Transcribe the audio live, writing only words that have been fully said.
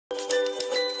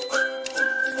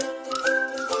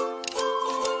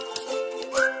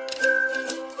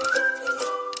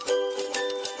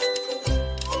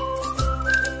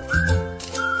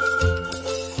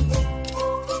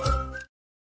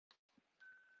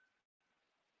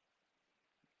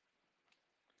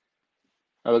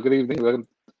Hello, good evening.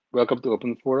 Welcome to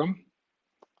Open Forum.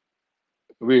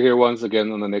 We're here once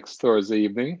again on the next Thursday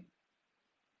evening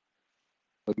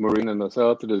with Maureen and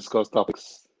myself to discuss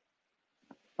topics,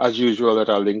 as usual, that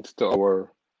are linked to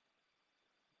our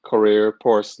career,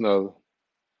 personal,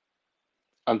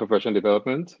 and professional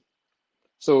development.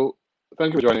 So,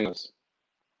 thank you for joining us.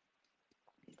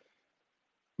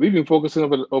 We've been focusing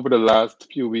over the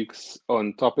last few weeks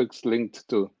on topics linked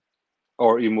to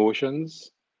our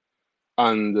emotions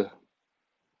and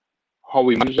how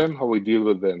we manage them, how we deal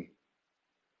with them.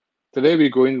 Today, we're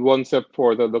going one step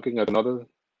further, looking at another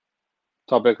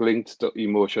topic linked to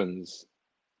emotions.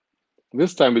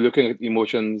 This time, we're looking at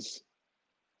emotions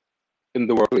in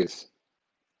the workplace.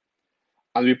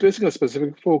 And we're placing a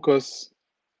specific focus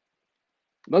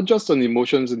not just on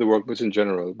emotions in the workplace in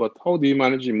general, but how do you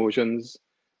manage emotions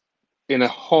in a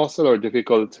hostile or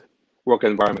difficult work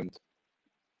environment?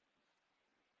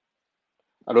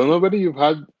 I don't know whether you've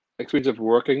had experience of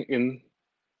working in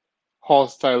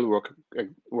hostile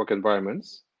work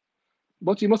environments,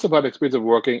 but you must have had experience of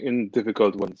working in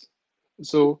difficult ones.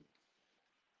 So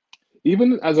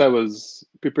even as I was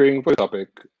preparing for the topic,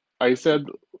 I said,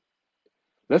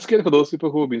 let's get for those people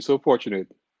who have been so fortunate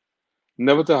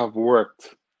never to have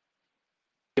worked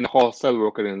in a hostile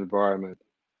working environment.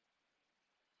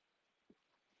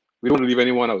 We don't leave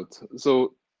anyone out.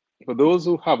 So for those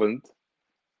who haven't,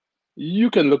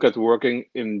 you can look at working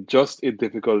in just a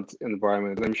difficult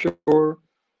environment. And I'm sure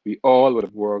we all would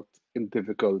have worked in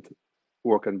difficult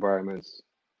work environments.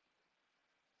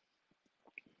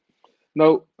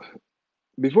 Now,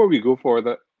 before we go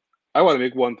further, I want to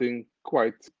make one thing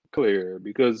quite clear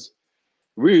because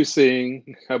we're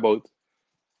saying about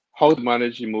how to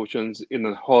manage emotions in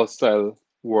a hostile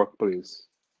workplace.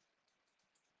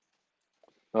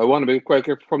 Now, I want to make it quite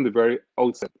clear from the very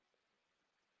outset.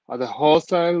 At a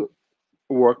hostile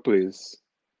workplace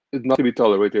is not to be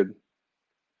tolerated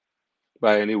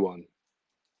by anyone.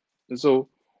 And so,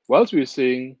 whilst we're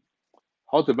saying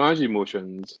how to manage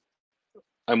emotions,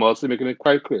 I'm also making it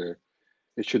quite clear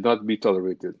it should not be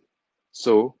tolerated.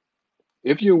 So,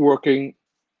 if you're working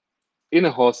in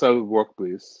a hostile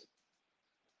workplace,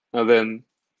 and then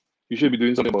you should be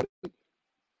doing something about it.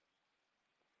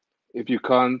 If you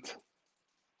can't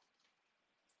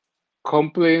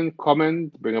complain,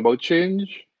 comment, bring about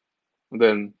change,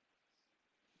 then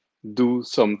do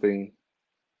something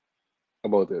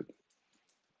about it.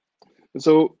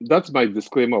 So that's my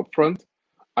disclaimer up front,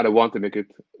 and I want to make it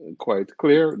quite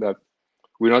clear that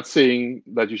we're not saying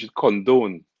that you should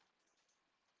condone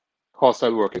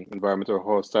hostile working environment or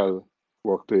hostile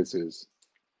workplaces.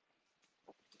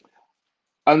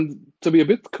 And to be a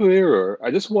bit clearer,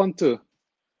 I just want to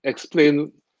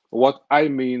explain what I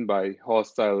mean by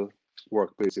hostile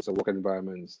workplaces or work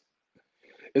environments.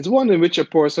 It's one in which a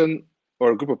person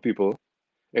or a group of people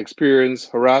experience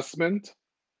harassment,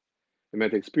 they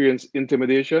might experience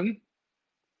intimidation,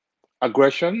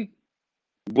 aggression,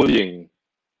 bullying,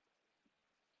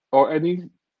 or any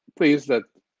place that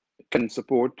can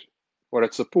support or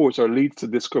that supports or leads to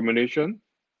discrimination,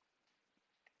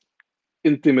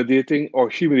 intimidating or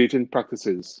humiliating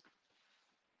practices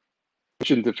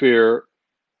which interfere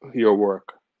your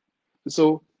work.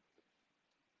 So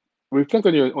reflect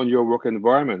on your work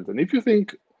environment. And if you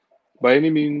think by any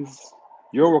means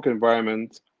your work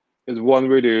environment is one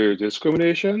where there's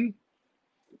discrimination,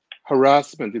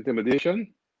 harassment,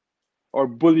 intimidation, or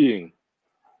bullying,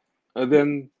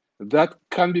 then that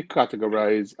can be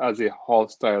categorized as a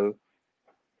hostile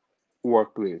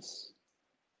workplace.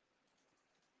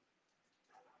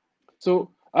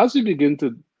 So as we begin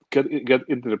to get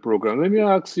into the program, let me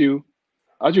ask you,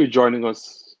 as you're joining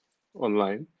us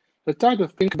online, to try to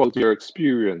think about your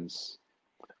experience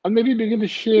and maybe begin to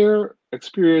share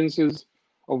experiences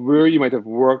of where you might have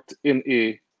worked in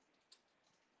a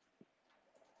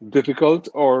difficult,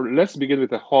 or let's begin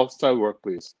with a hostile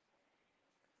workplace.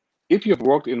 If you have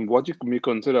worked in what you may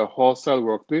consider a hostile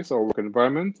workplace or work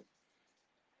environment,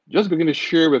 just begin to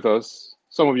share with us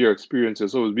some of your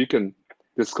experiences so we can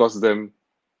discuss them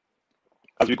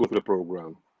as we go through the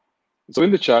program. So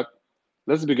in the chat,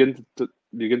 let's begin to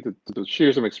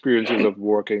share some experiences of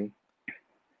working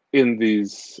in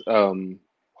these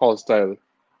hostile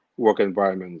work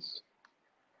environments.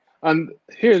 And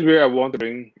here's where I want to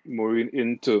bring Maureen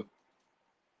into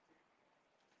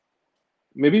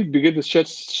maybe begin to shed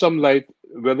some light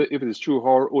whether if it is through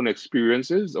her own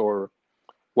experiences or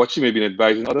what she may be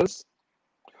advising others.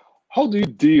 How do you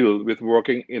deal with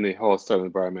working in a hostile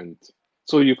environment?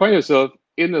 So you find yourself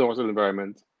in a hostile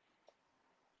environment.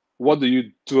 What do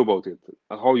you do about it,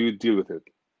 and how you deal with it?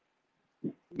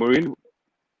 Maureen,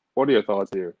 what are your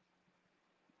thoughts here?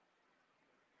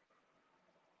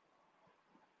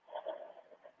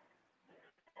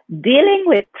 Dealing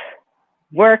with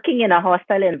working in a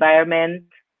hostile environment,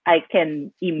 I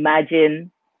can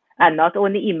imagine, and not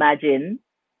only imagine,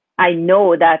 I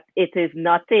know that it is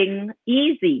nothing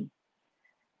easy.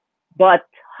 But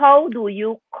how do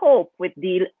you cope with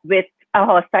a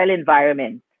hostile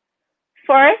environment?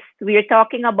 First, we're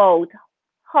talking about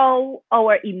how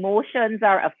our emotions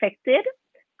are affected,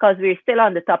 because we're still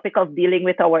on the topic of dealing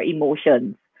with our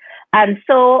emotions. And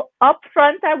so,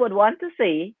 upfront, I would want to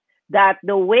say that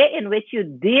the way in which you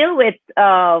deal with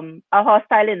a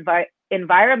hostile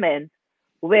environment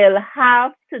will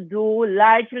have to do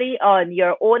largely on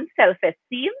your own self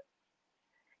esteem,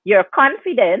 your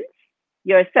confidence,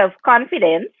 your self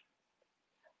confidence,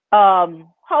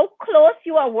 how close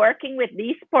you are working with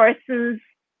these persons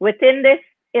within this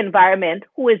environment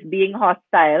who is being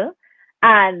hostile,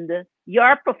 and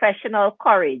your professional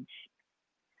courage.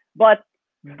 But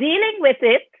dealing with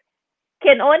it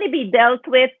can only be dealt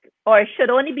with, or should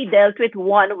only be dealt with,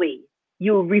 one way.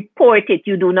 You report it,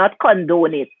 you do not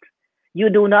condone it. You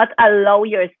do not allow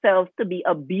yourself to be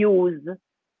abused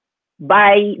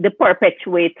by the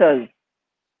perpetuators.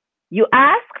 You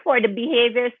ask for the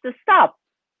behaviors to stop.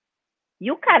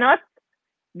 You cannot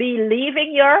be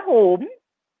leaving your home,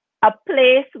 a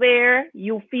place where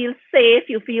you feel safe,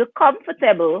 you feel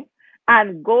comfortable,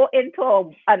 and go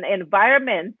into an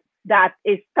environment that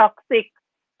is toxic,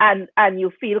 and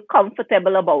you feel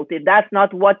comfortable about it. That's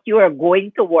not what you are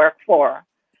going to work for.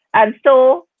 And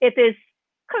so it is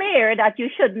clear that you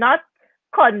should not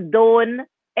condone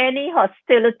any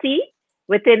hostility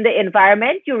within the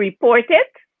environment. You report it.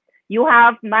 You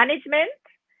have management,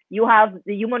 you have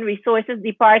the human resources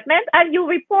department, and you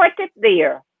report it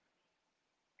there.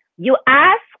 You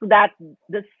ask that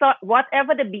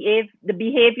whatever the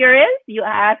behavior is, you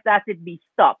ask that it be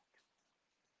stopped.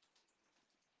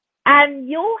 And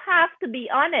you have to be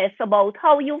honest about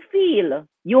how you feel.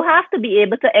 You have to be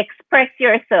able to express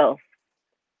yourself.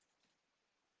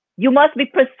 You must be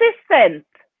persistent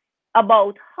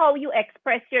about how you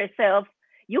express yourself.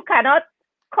 You cannot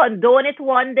condone it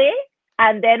one day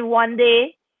and then one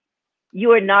day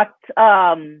you're not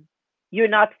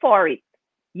for it.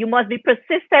 You must be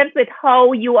persistent with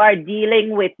how you are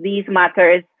dealing with these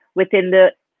matters within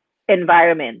the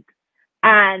environment.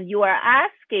 And you are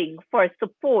asking for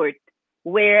support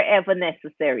wherever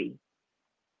necessary.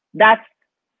 That's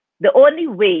the only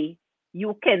way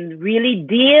you can really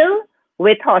deal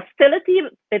with hostility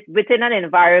within an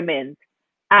environment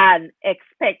and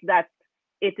expect that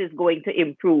it is going to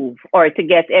improve or to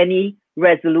get any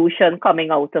resolution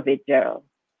coming out of it, Gerald.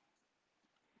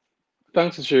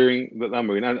 Thanks for sharing that,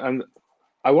 Amarin. And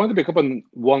I want to pick up on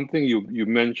one thing you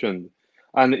mentioned,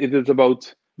 and it is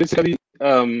about basically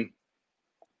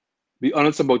be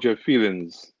honest about your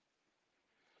feelings.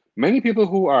 Many people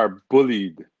who are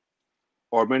bullied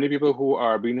or many people who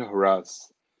are being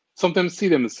harassed sometimes see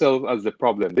themselves as the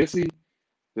problem. They think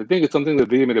it's something that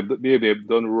they may have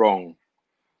done wrong.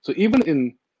 So even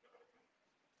in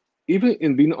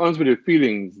being honest with their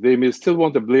feelings, they may still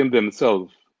want to blame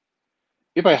themselves.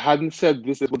 If I hadn't said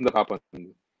this wouldn't have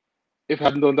happened. If I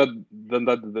hadn't done that, then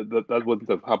that wouldn't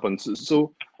have happened.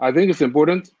 So I think it's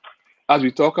important as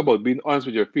we talk about being honest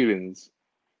with your feelings,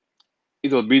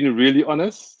 it was being really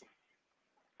honest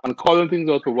and calling things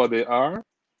out for what they are,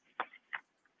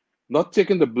 not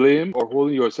taking the blame or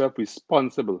holding yourself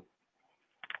responsible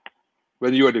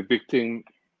when you are the victim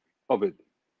of it.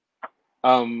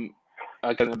 Um,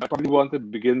 I probably want to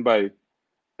begin by,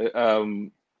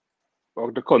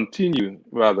 or to continue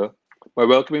rather, by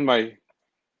welcoming my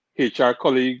HR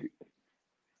colleague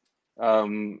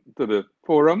to the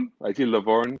forum. I see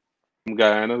Laverne from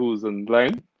Guyana who's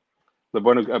online.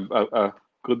 Laverne, a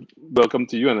good welcome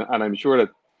to you, and I'm sure that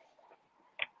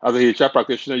as a HR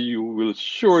practitioner, you will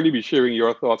surely be sharing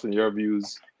your thoughts and your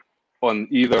views on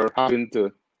either having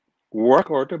to work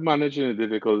or to manage in a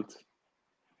difficult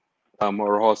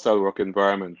or hostile work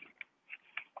environment.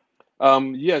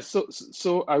 Yes,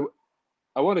 so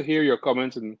I want to hear your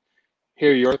comments and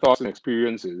hear your thoughts and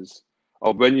experiences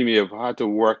of when you may have had to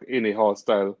work in a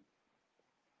hostile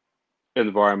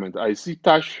environment. I see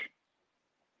Tash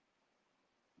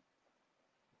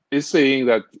is saying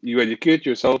that you educate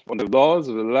yourself on the laws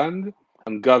of the land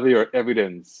and gather your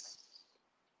evidence.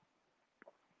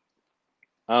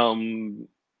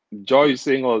 Joy is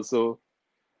saying also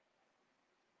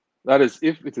that is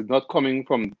if it is not coming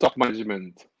from top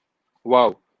management.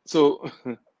 Wow. So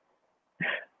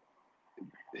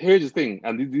here's the thing,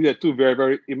 and these are two very,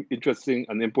 very interesting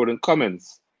and important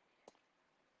comments.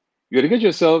 You educate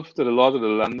yourself to the laws of the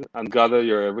land and gather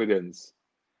your evidence.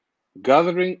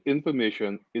 Gathering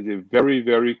information is a very,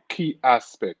 very key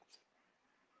aspect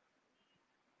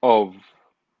of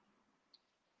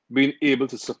being able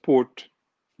to support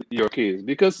your case,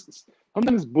 because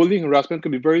sometimes bullying harassment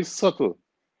can be very subtle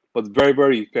but very,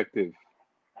 very effective.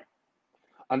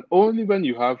 And only when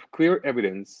you have clear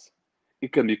evidence,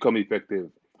 it can become effective.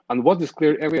 And what is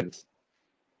clear evidence?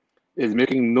 Is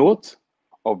making note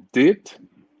of date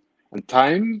and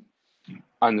time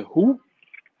and who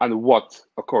and what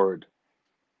occurred.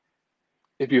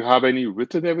 If you have any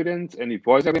written evidence, any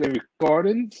voice evidence, any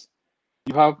recordings,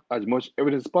 you have as much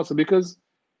evidence as possible, because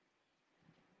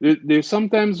there's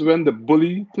sometimes when the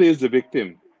bully plays the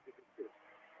victim,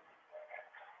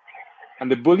 and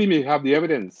the bully may have the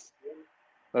evidence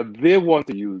that they want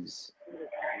to use.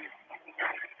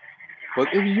 But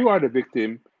if you are the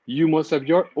victim, you must have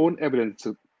your own evidence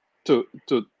to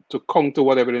counter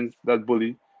what evidence that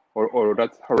bully or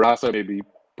that harasser may be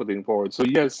putting forward. So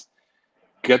yes,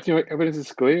 getting your evidence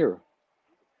is clear.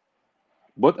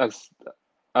 But as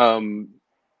um,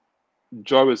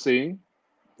 Joy was saying,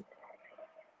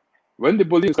 when the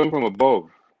bullying is coming from above,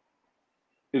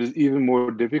 it is even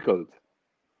more difficult.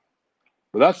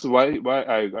 But that's why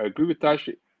I agree with Tash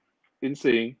in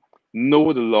saying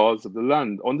know the laws of the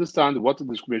land, understand what the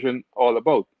discrimination all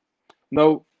about.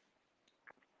 Now,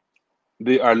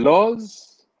 there are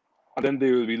laws, and then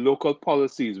there will be local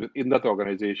policies within that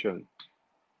organization.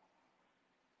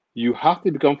 You have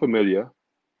to become familiar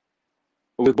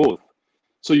with both,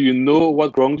 so you know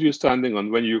what grounds you're standing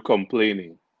on when you're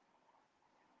complaining.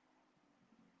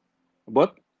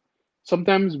 But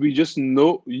sometimes we just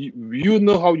know, you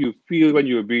know how you feel when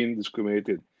you're being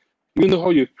discriminated. You know how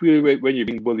you feel when you're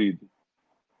being bullied.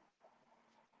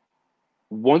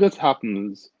 Once that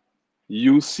happens,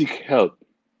 you seek help.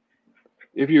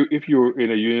 If you're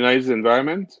in a unionized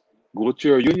environment, go to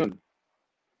your union.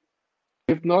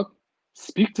 If not,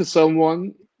 speak to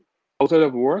someone outside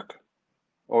of work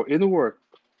or in work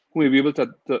who may be able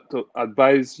to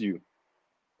advise you.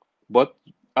 But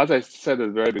as I said at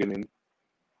the very beginning,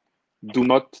 do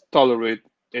not tolerate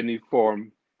any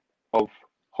form of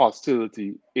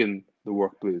hostility in the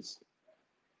workplace.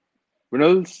 When I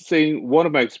was saying one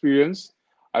of my experience,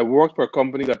 I worked for a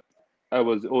company that I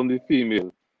was the only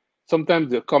female. Sometimes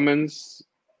the comments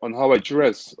on how I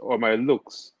dress or my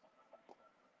looks,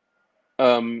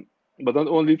 um, but not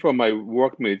only from my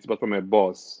workmates, but from my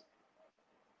boss.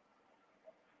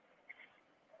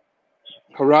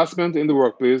 Harassment in the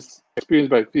workplace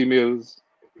experienced by females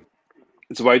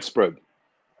is widespread.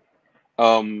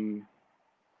 Um,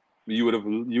 you would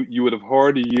have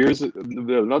heard years,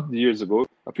 well, not years ago,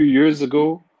 a few years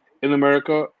ago in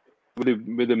America,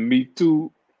 with the Me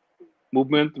Too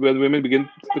movement, when women begin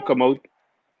to come out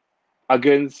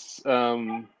against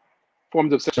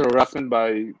forms of sexual harassment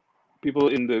by people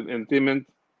in the entertainment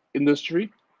industry.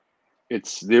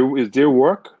 It's their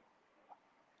work,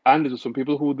 and there's some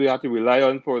people who they have to rely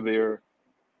on for their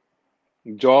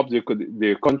jobs,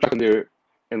 their contract, and their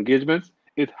engagements.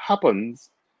 It happens,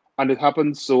 and it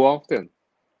happens so often.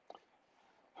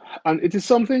 And it is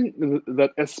something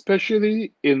that,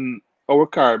 especially in our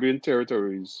Caribbean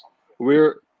territories,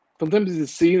 where sometimes it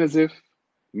is seen as if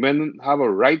men have a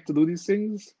right to do these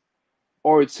things,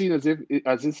 or it's seen as if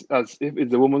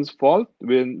it's the woman's fault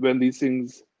when these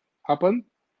things happen.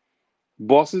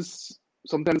 Bosses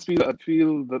sometimes feel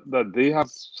that they have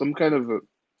some kind of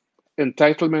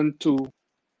entitlement to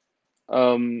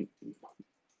um,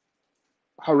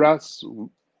 harass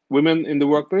women in the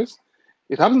workplace.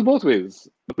 It happens both ways.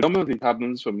 Predominantly, it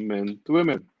happens from men to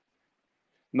women.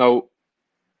 Now,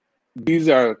 these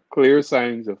are clear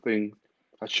signs of things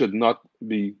that should not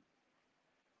be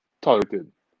tolerated.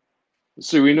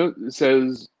 Serena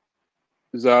is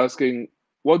asking,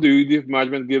 what do you do if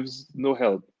management gives no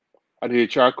help and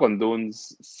HR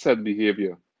condones said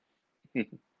behavior?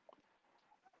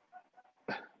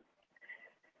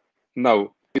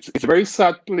 Now, it's a very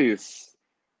sad place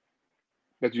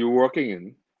that you're working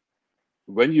in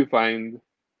when you find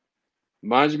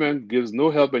management gives no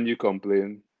help when you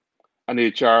complain and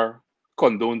HR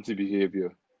condones the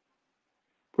behavior.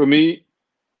 For me,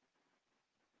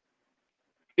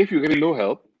 if you're getting no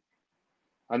help,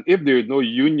 and if there is no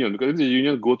union, because if the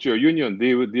union, go to your union,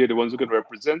 they're the ones who can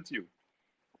represent you.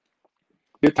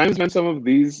 There are times when some of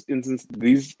these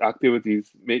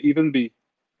activities may even be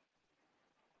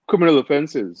criminal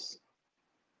offenses.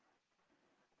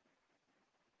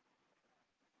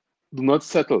 Do not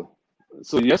settle.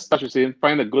 So yes, as you're saying,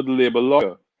 find a good labor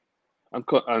lawyer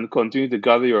and continue to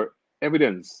gather your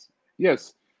evidence.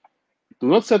 Yes, do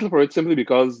not settle for it simply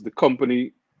because the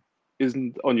company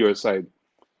isn't on your side.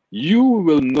 You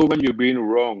will know when you're being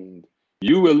wronged.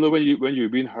 You will know when you're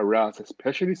being harassed,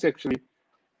 especially sexually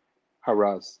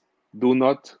harassed. Do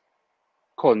not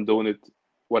condone it,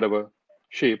 whatever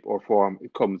shape or form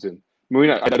it comes in.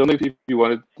 Marina, I don't know if you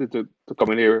wanted to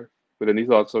come in here with any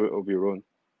thoughts of your own.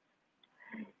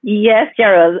 Yes,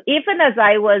 Gerald. Even as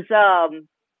I was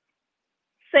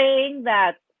saying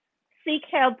that seek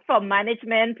help from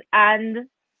management and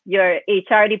your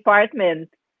HR department,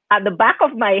 at the back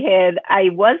of my head, I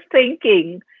was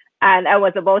thinking, and I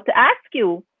was about to ask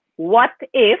you, what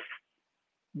if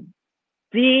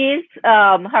these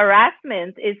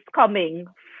harassment is coming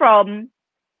from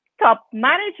top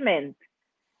management?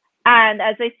 And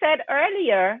as I said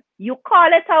earlier, you call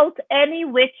it out any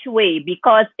which way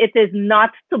because it is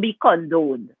not to be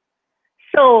condoned.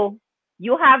 So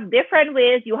you have different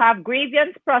ways. You have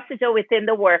grievance procedure within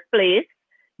the workplace.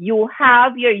 You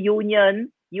have your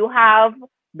union. You have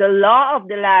the law of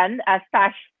the land, as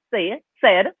Tash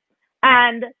said,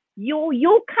 and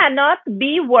you cannot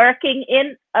be working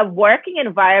in a working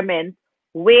environment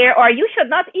where, or you should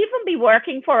not even be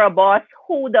working for a boss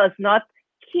who does not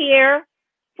care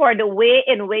for the way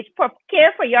in which, for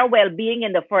care for your well-being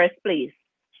in the first place.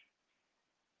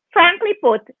 Frankly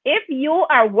put, if you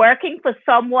are working for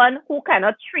someone who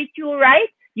cannot treat you right,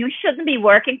 you shouldn't be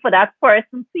working for that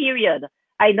person, period.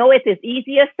 I know it is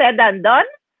easier said than done,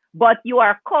 but you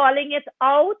are calling it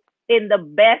out in the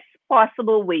best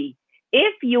possible way.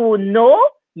 If you know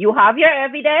you have your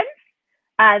evidence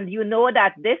and you know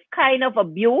that this kind of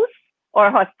abuse or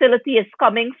hostility is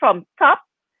coming from top,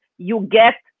 you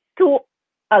get to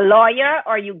a lawyer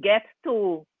or you get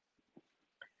to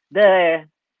the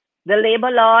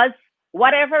labor laws,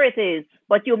 whatever it is,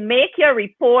 but you make your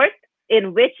report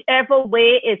in whichever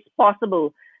way is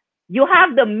possible. You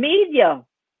have the media.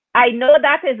 I know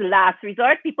that is last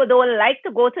resort. People don't like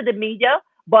to go to the media,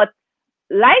 but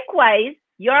likewise,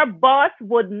 your boss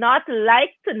would not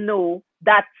like to know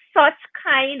that such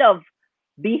kind of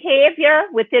behavior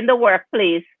within the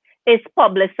workplace is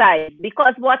publicized,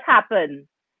 because what happened?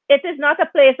 It is not a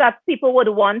place that people would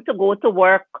want to go to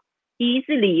work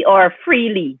easily or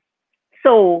freely.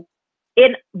 So,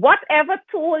 in whatever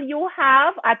tool you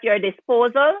have at your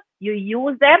disposal, you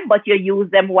use them, but you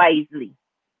use them wisely.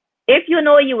 If you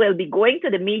know you will be going to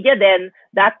the media, then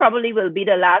that probably will be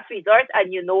the last resort,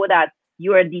 and you know that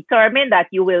you are determined that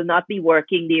you will not be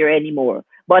working there anymore.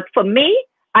 But for me,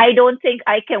 I don't think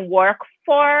I can work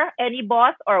for any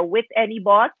boss or with any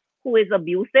boss who is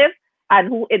abusive and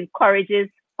who encourages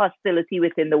hostility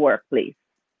within the workplace.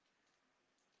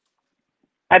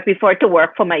 I prefer to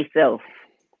work for myself.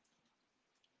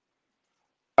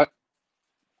 I,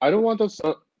 I don't want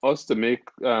us to make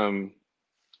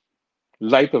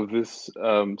light of this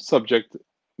subject,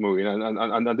 Maureen,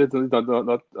 and this is not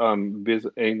based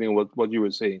on anything what you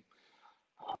were saying.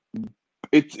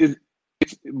 It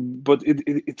it's but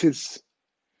it is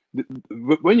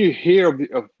when you hear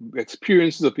of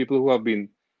experiences of people who have been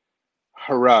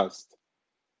harassed,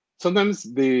 sometimes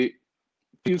they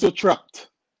feel so trapped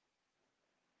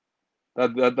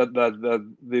that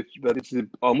it's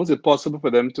almost impossible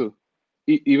for them to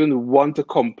even want to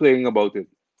complain about it.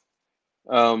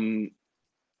 Um,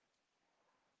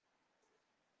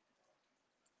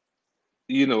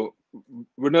 you know,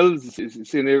 Renelle is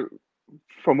saying there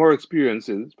from her experience,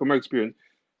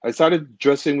 I started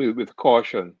dressing with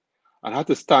caution and had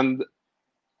to stand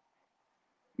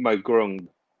my ground.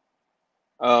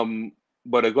 Um,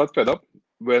 but I got fed up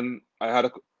when I had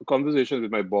a conversation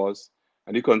with my boss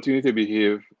and he continued to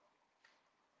behave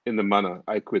in the manner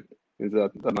I quit. In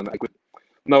that manner I quit.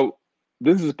 Now,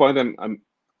 this is the point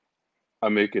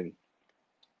I'm making.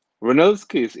 Renelle's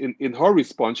case, in her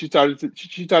response, she started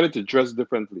to dress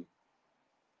differently.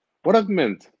 What that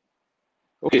meant?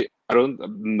 Okay, I don't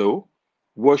know.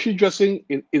 Was she dressing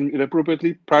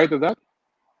inappropriately prior to that,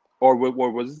 or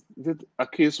was it a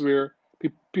case where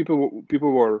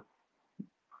people were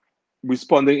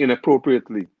responding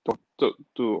inappropriately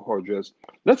to her dress?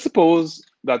 Let's suppose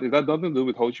that it had nothing to do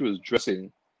with how she was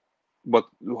dressing, but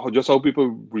just how people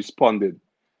responded.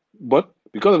 But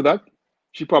because of that,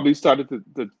 she probably started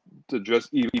to dress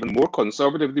even more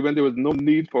conservatively when there was no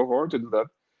need for her to do that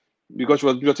because she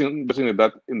was dressing like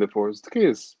that in the first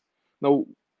case. Now,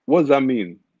 what does that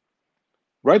mean?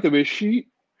 Right away, she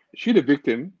the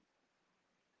victim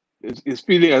is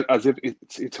feeling as if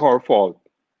it's her fault,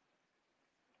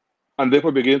 and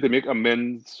therefore begin to make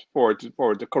amends for it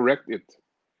to correct it.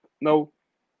 Now,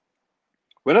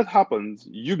 when that happens,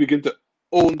 you begin to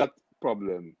own that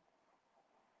problem,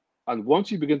 and once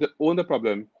you begin to own the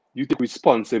problem, you take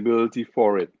responsibility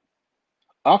for it.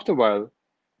 After a while,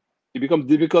 it becomes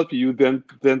difficult for you then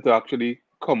to actually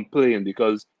complain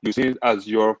because you see it as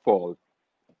your fault.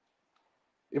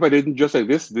 If I didn't just like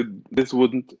this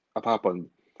wouldn't have happened.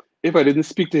 If I didn't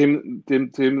speak to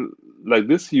him like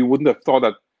this, he wouldn't have thought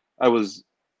that I was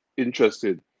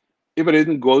interested. If I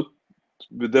didn't go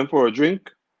with them for a drink,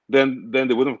 then they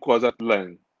wouldn't have crossed that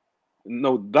line.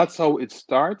 No, that's how it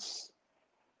starts,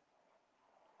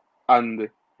 and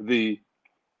the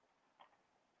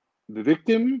the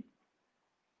victim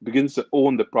begins to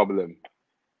own the problem.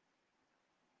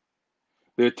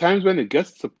 There are times when it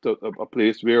gets to a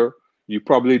place where you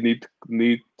probably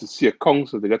need to see a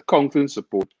counselor to get counseling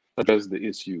support to address the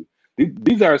issue.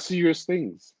 These are serious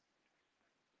things.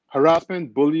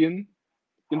 Harassment, bullying,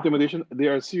 intimidation, they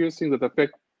are serious things that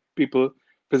affect people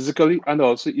physically and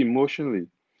also emotionally.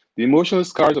 The emotional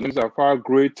scars sometimes are far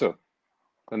greater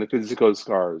than the physical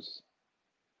scars.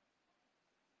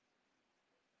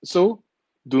 So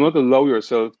do not allow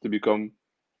yourself to become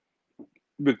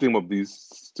victim of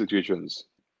these situations.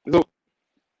 So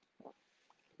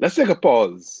let's take a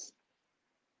pause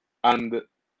and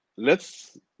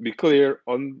let's be clear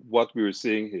on what we're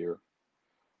saying here.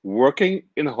 Working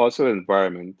in a hostile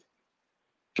environment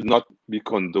should not be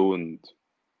condoned.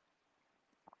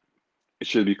 It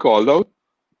should be called out,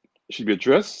 it should be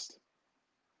addressed,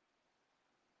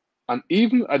 and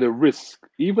even at the risk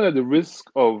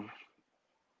of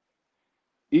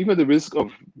even at the risk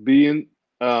of being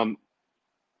um,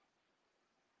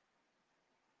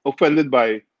 offended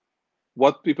by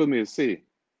what people may say,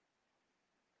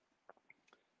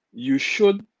 you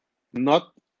should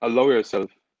not allow yourself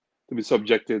to be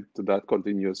subjected to that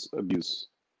continuous abuse.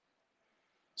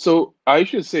 So I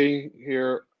should say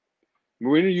here,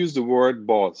 Marina used the word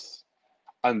boss,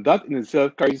 and that in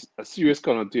itself carries a serious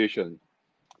connotation.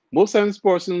 Most times,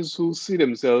 persons who see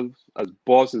themselves as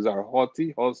bosses are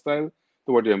haughty, hostile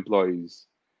toward their employees.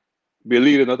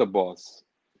 Believe they're not a boss.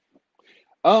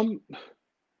 Um,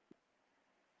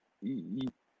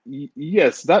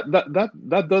 yes,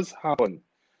 that does happen.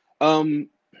 Um,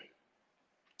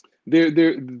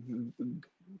 there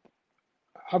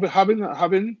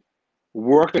having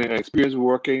worked and experience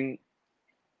working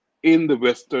in the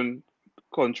Western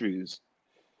countries,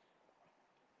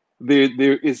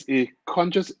 there is a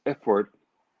conscious effort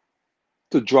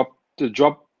to drop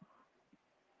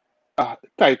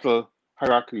title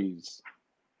hierarchies.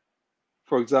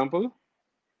 For example,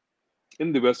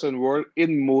 in the Western world,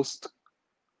 in most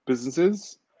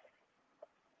businesses,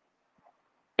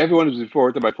 everyone is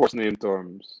referred to by first name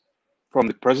terms, from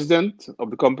the president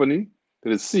of the company to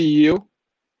the CEO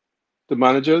to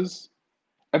managers.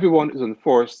 Everyone is on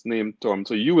first name terms.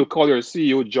 So you will call your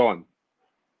CEO John.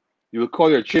 You will call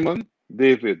your chairman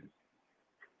David,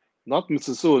 not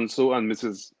Mrs. So and so and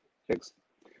Mrs. X.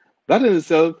 That in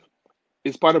itself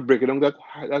is part of breaking down that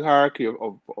hierarchy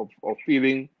of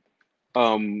feeling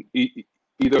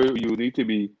either you need to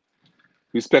be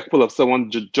respectful of someone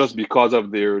just because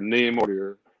of their name or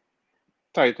their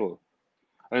title.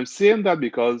 And I'm saying that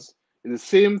because it's the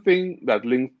same thing that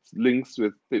links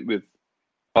with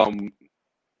um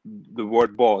the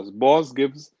word boss. Boss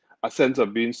gives a sense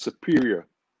of being superior,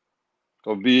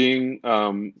 of being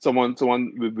someone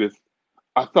with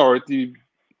authority,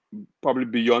 probably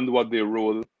beyond what their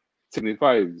role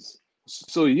signifies.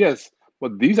 So yes,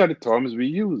 but these are the terms we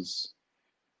use,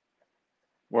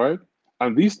 right?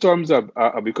 And these terms have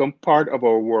become part of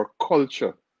our work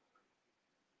culture.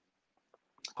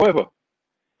 However,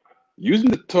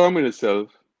 using the term in itself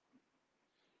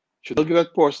should not give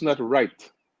that person that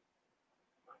right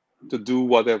to do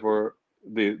whatever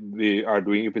they are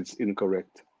doing if it's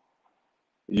incorrect.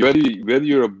 Whether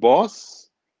you're a boss,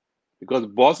 because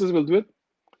bosses will do it,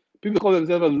 people call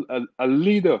themselves a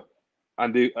leader,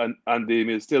 and they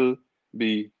may still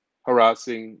be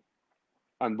harassing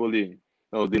and bullying.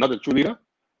 No, they're not a true leader,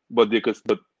 but they could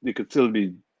still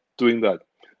be doing that.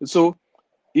 So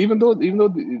even though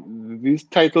these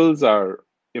titles are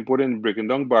important in breaking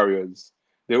down barriers,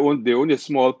 they're only a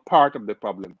small part of the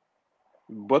problem.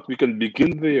 But we can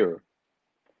begin there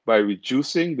by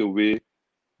reducing the way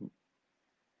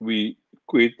we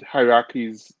create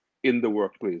hierarchies in the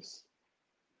workplace.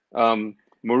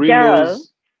 Maureen Gerald,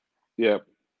 knows, yeah,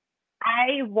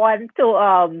 I want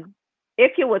to,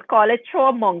 if you would call it, throw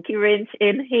a monkey wrench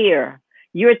in here.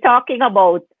 You're talking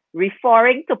about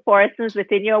referring to persons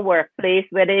within your workplace,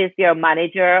 whether it's your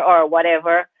manager or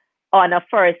whatever, on a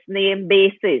first name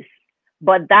basis.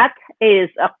 But that is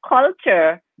a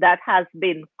culture that has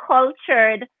been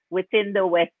cultured within the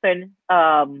Western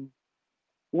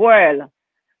world.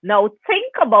 Now,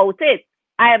 think about it.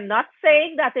 I am not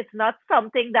saying that it's not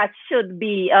something that should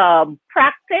be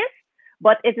practiced,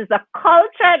 but it is a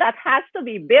culture that has to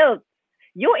be built.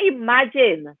 You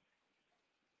imagine,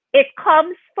 it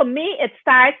comes, for me, it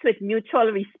starts with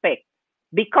mutual respect,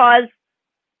 because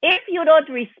if you don't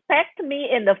respect me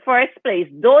in the first place,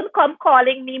 don't come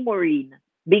calling me Maureen,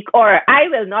 or I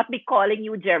will not be calling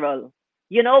you Gerald.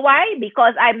 You know why?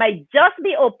 Because I might just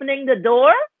be opening the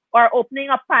door or opening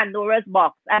a Pandora's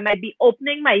box. I might be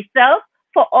opening myself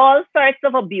for all sorts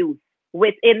of abuse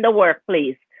within the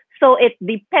workplace. So it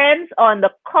depends on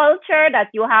the culture that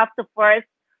you have to first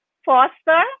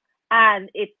foster, and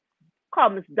it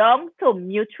comes down to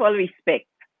mutual respect.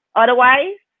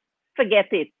 Otherwise, forget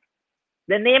it.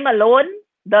 The name alone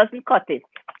doesn't cut it.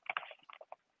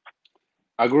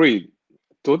 Agreed.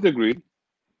 Totally agreed.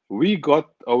 We got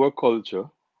our culture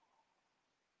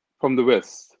from the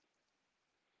West.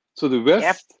 So the Yep.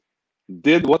 West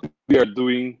did what we are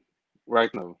doing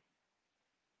right now.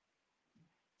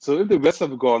 So if the West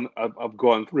have gone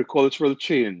through a cultural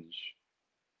change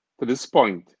to this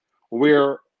point,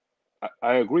 where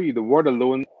I agree, the word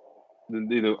alone,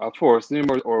 a force name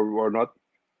or not,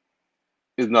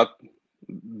 is not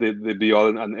the be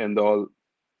all and end all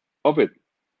of it.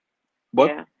 But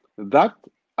Yeah. that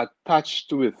attached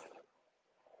to it,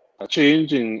 a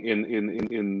change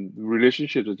in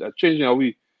relationships, a change in how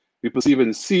we perceive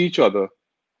and see each other,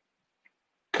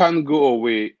 can go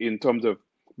away in terms of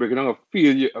breaking down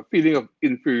a feeling of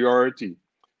inferiority.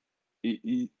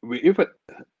 If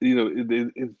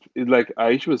like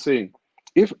Aisha was saying,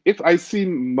 if I see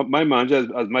my manager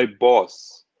as my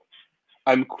boss,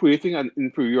 I'm creating an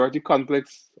inferiority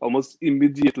complex almost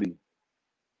immediately,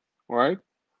 right?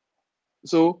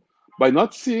 So by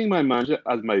not seeing my manager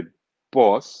as my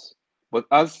boss, but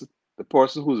as the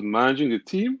person who's managing the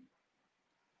team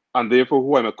and therefore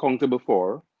who I'm accountable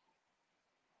for,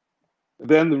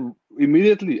 then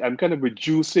immediately I'm kind of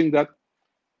reducing that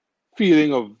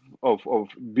feeling of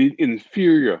being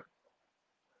inferior,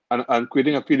 and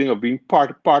creating a feeling of being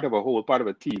part of a whole, part of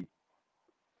a team.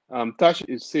 Tash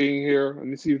is saying here, let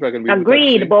me see if I can read what Tash is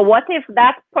Agreed. saying. But what if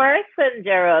that person,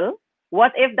 Gerald,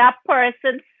 what if that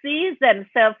person sees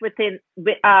themselves in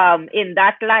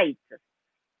that light,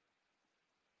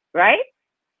 right?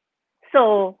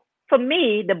 So for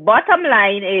me, the bottom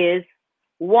line is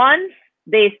once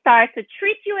they start to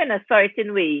treat you in a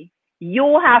certain way,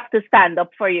 you have to stand up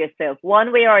for yourself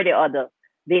one way or the other.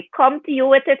 They come to you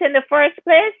with it in the first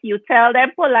place, you tell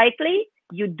them politely,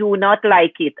 you do not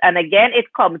like it. And again,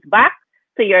 it comes back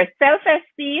to your self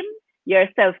esteem, your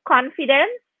self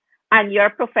confidence, and your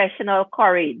professional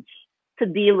courage to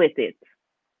deal with it.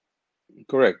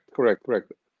 Correct, correct,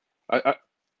 correct. I, I,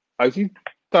 I think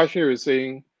Tash here is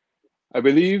saying, I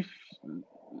believe,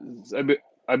 I, be,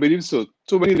 I believe so.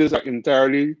 Too many leaders are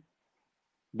entirely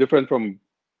different from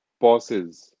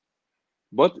bosses,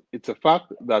 but it's a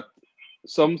fact that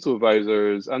some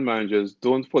supervisors and managers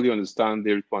don't fully understand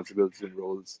their responsibilities and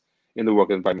roles in the work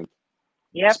environment.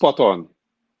 Yep, Spot on.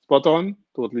 Spot on.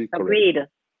 Totally correct. agreed.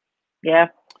 Yeah.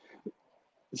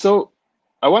 So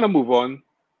I want to move on,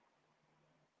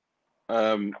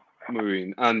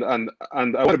 Maureen, and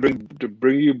I want to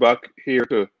bring you back here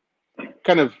to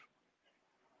kind of,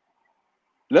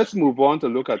 let's move on to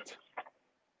look at,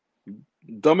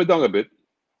 dumb it down a bit,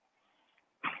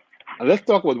 and let's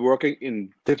talk about working in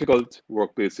difficult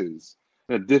workplaces,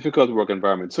 in a difficult work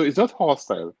environment. So it's not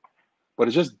hostile, but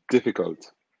it's just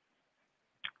difficult.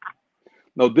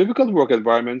 Now, difficult work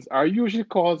environments are usually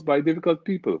caused by difficult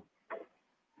people,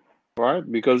 right?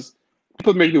 Because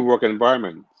people make the work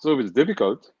environment. So if it's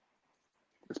difficult,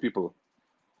 it's people.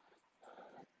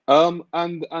 And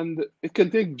it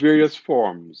can take various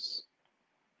forms.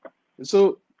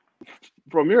 So,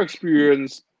 from your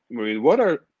experience, Maureen, what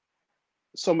are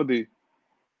some of the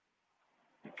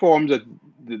forms that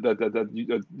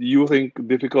you think a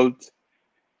difficult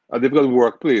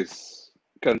workplace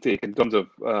can take in terms of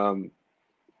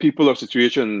people or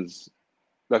situations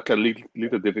that can lead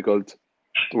to difficult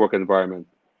work environment?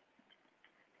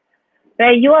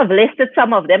 Well, you have listed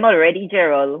some of them already,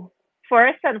 Gerald.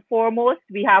 First and foremost,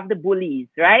 we have the bullies,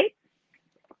 right?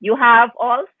 You have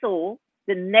also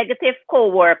the negative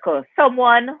coworker,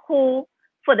 someone who,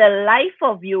 for the life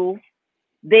of you,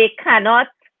 they cannot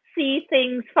see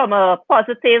things from a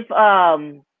positive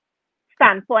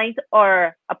standpoint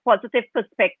or a positive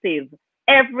perspective.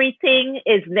 Everything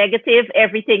is negative,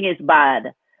 everything is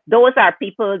bad. Those are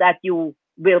people that you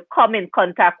will come in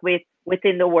contact with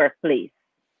within the workplace.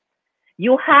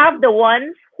 You have the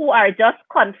ones who are just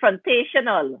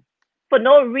confrontational. For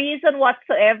no reason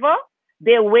whatsoever,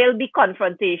 they will be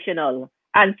confrontational.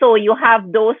 And so you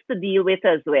have those to deal with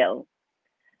as well.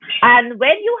 And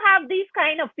when you have these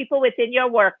kind of people within your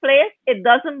workplace, it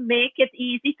doesn't make it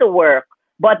easy to work.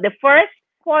 But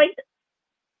point,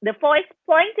 the first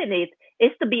point in it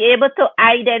is to be able to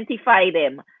identify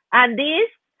them. And these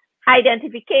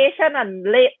identification and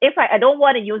if I don't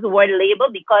want to use the word label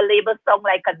because labels sound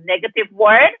like a negative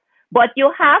word, but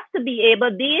you have to be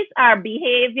able, these are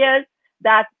behaviors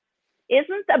that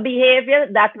isn't a behavior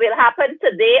that will happen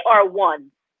today or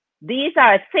once. These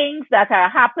are things that are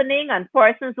happening and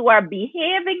persons who are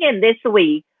behaving in this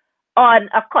way on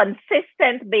a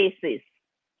consistent basis.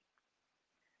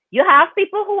 You have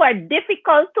people who are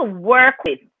difficult to work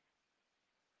with,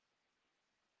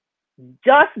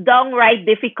 just downright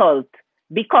difficult,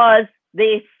 because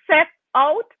they set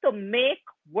out to make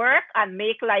work and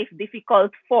make life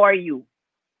difficult for you.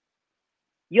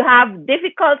 You have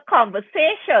difficult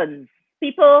conversations,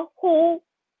 people who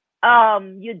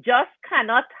you just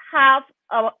cannot have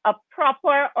a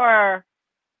proper, or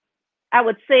I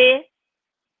would say,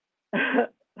 a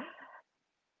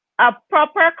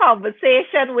proper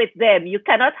conversation with them. You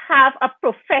cannot have a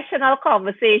professional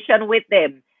conversation with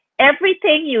them.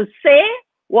 Everything you say,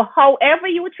 or however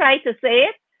you try to say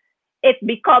it, it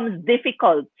becomes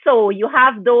difficult. So you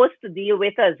have those to deal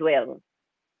with as well.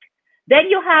 Then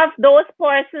you have those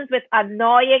persons with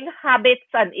annoying habits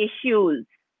and issues.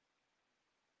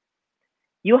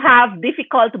 You have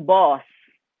difficult boss.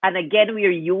 And again, we are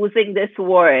using this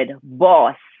word,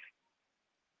 boss.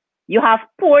 You have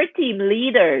poor team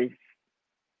leaders.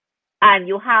 And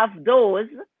you have those,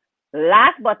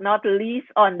 last but not least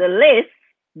on the list,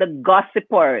 the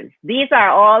gossipers. These are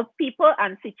all people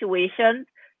and situations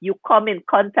you come in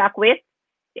contact with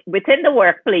within the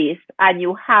workplace, and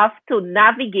you have to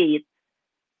navigate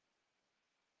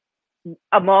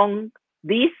among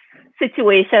these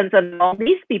situations, among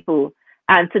these people,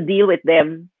 and to deal with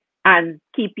them and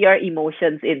keep your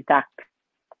emotions intact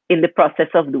in the process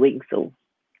of doing so.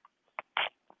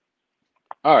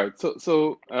 All right.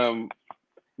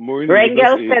 Maureen gave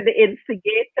us Rengel a. said the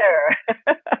instigator,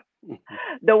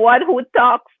 the one who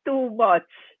talks too much.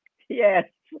 Yes.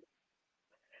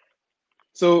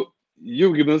 So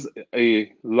you've given us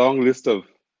a long list of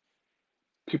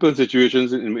people and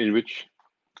situations in which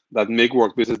that make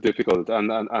workplaces difficult,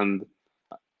 and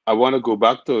I want to go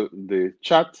back to the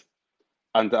chat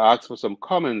and to ask for some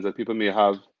comments that people may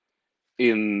have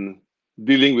in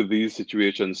dealing with these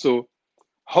situations. So,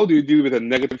 how do you deal with a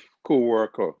negative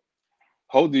coworker?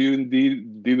 How do you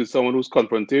deal with someone who's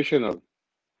confrontational?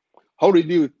 How do you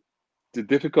deal with the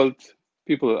difficult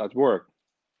people at work?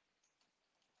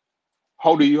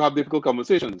 How do you have difficult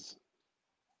conversations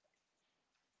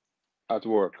at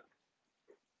work?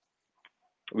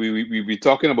 We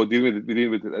talking about dealing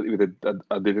with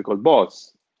a difficult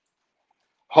boss.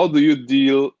 How do you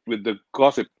deal with the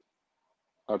gossip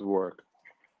at work?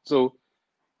 So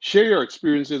share your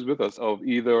experiences with us of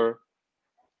either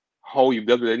how you've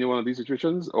dealt with any one of these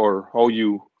situations or how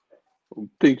you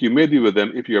think you may deal with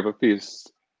them if you ever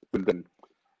faced with them.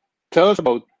 Tell us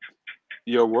about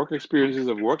your work experiences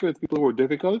of working with people who are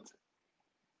difficult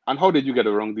and how did you get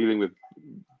around dealing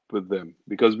with them?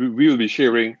 Because we will be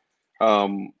sharing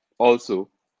also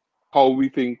how we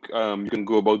think you can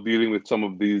go about dealing with some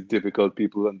of these difficult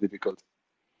people and difficult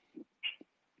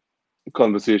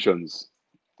conversations.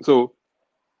 So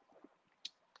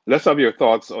let's have your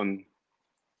thoughts on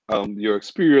your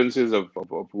experiences of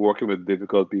working with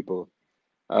difficult people.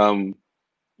 Um,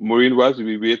 Maureen, whilst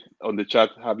we wait on the chat,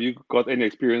 have you got any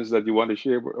experience that you want to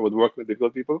share with working with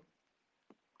difficult people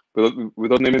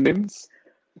without naming names?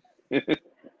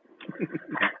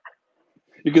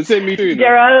 You can say me too, you know.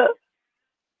 Gerald.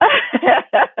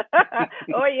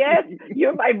 Oh yes,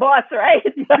 you're my boss, right?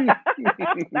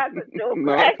 That's a joke,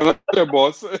 No, right? I'm not your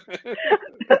boss.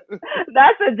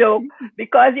 That's a joke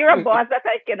because you're a boss that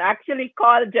I can actually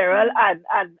call Gerald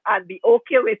and be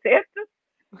okay with it,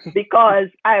 because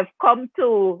I've come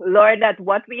to learn that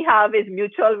what we have is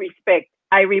mutual respect.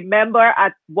 I remember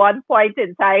at one point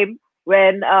in time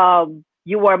when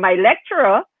you were my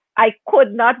lecturer, I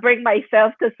could not bring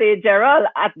myself to say Gerald.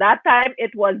 At that time,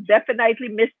 it was definitely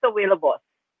Mr. Wilberforce.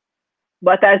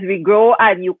 But as we grow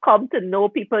and you come to know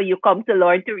people, you come to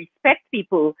learn to respect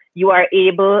people, you are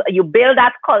able, you build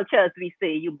that culture, as we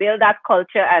say, you build that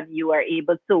culture and you are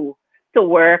able to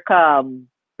work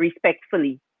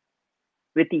respectfully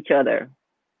with each other.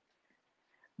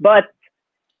 But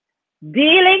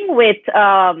dealing with,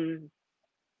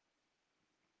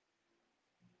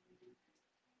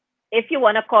 if you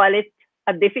want to call it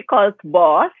a difficult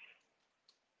boss,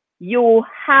 you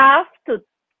have to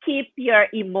keep your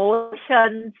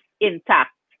emotions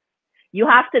intact. You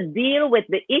have to deal with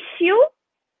the issue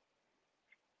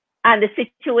and the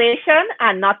situation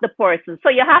and not the person. So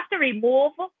you have to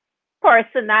remove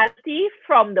personality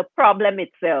from the problem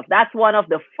itself. That's one of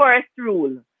the first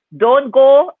rules. Don't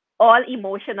go all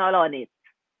emotional on it.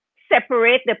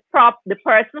 separate the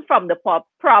person from the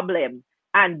problem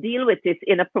and deal with it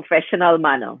in a professional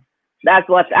manner. That's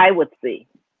what I would say.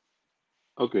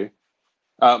 Okay.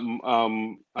 And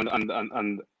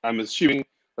I'm assuming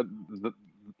that, that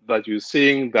that you're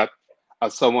saying that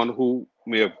as someone who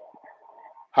may have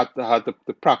had to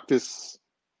practice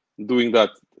doing that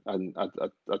and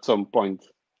at some point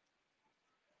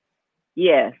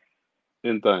Yes.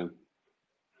 in time.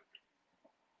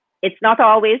 It's not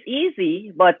always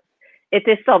easy, but it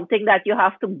is something that you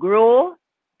have to grow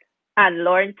and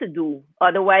learn to do.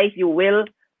 Otherwise, you will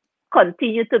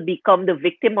continue to become the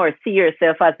victim or see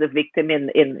yourself as the victim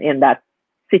in that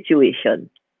situation.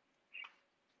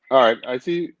 All right, I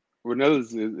see Renell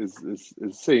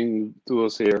is saying to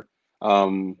us here.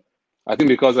 Um, I think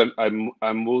because I'm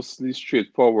mostly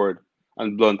straightforward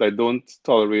and blunt, I don't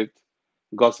tolerate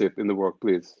gossip in the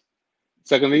workplace.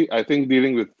 Secondly, I think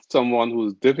dealing with someone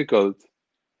who's difficult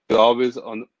is always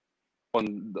on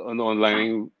an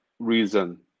online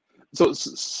reason.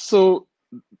 So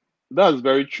that's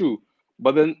very true.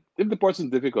 But then, if the person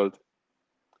is difficult,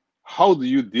 how do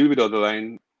you deal with the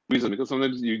underlying reason? Because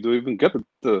sometimes you don't even get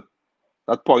to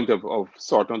that point of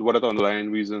sorting out what that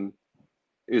underlying reason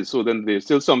is. So then there's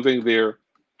still something there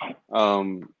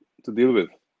to deal with.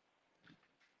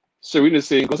 Serena is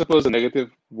saying gossipers and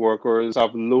negative workers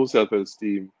have low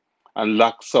self-esteem and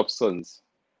lack substance.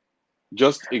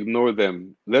 Just ignore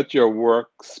them. Let your work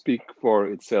speak for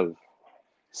itself.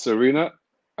 Serena,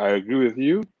 I agree with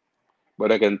you,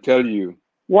 but I can tell you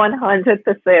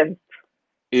 100%.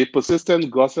 a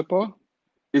persistent gossiper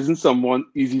isn't someone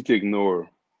easy to ignore.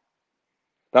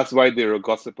 That's why they're a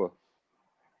gossiper.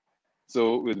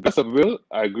 So, with the best of will,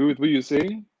 I agree with what you're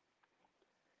saying,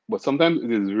 but sometimes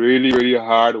it is really, really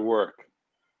hard work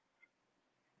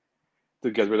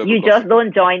to get rid of a You just gossiper.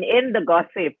 don't join in the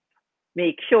gossip.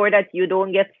 Make sure that you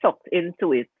don't get sucked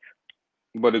into it.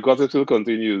 But the gossip still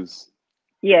continues.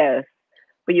 Yes,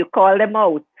 but you call them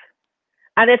out.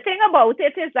 And the thing about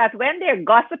it is that when they're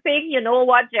gossiping, you know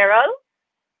what, Gerald?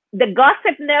 The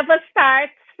gossip never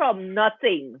starts from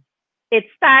nothing. It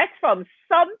starts from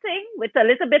something with a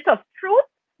little bit of truth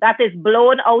that is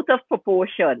blown out of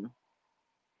proportion.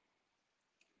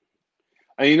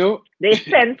 And you know, They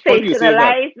funny you say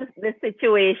that. sensationalize the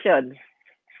situation.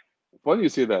 Funny you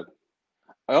say that.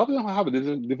 I often have a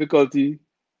difficulty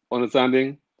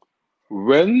understanding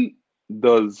when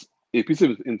does a piece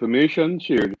of information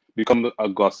shared become a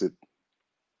gossip.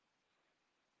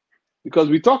 Because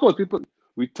we talk about people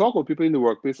in the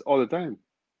workplace all the time.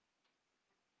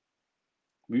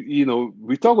 We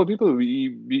talk about people.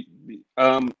 We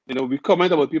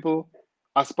comment about people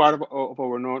as part of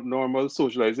our normal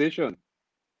socialization.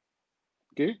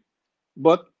 Okay,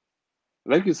 but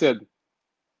like you said,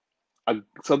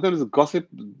 sometimes the gossip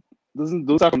doesn't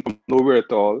start from nowhere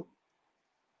at all.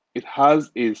 It has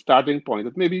a starting point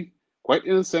that may be quite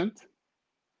innocent,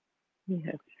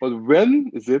 Yes. but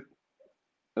when is it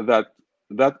that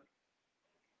that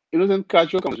innocent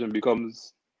casual conversation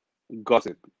becomes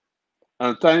gossip?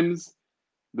 And at times,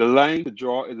 the line to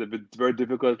draw is a very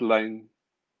difficult line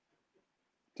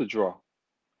to draw.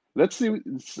 Let's see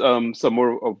some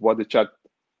more of what the chat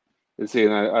is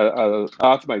saying. I'll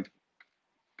ask my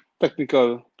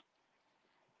technical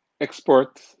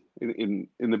expert in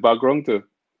the background to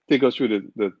take us through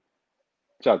the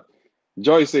chat.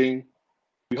 Joy is saying,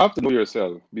 you have to know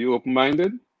yourself, be open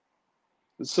minded.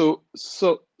 So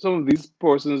some of these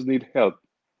persons need help.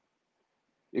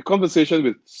 A conversation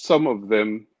with some of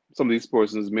these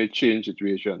persons may change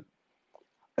situation.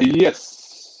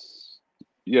 Yes,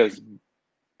 yes,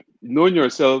 knowing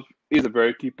yourself is a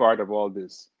very key part of all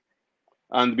this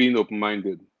and being open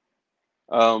minded.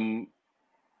 Um,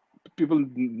 People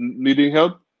needing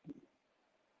help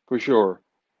for sure.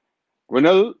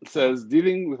 Renell says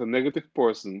dealing with a negative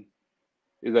person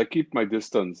is I keep my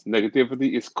distance.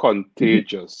 Negativity is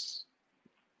contagious.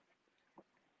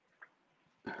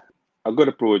 A good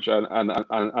approach, and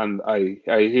I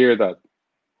hear that.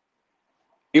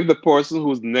 If the person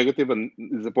who's negative and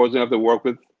is the person you have to work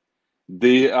with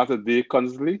day after day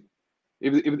constantly,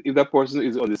 if that person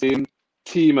is on the same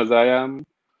team as I am,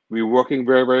 we're working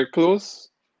very, very close,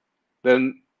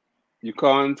 then you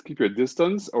can't keep your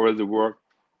distance or else the work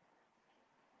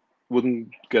wouldn't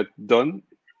get done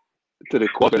to the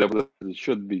quality level that it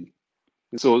should be.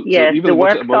 So Yes, even the as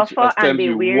much work as much suffer as and times they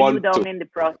you wear you want to, down in the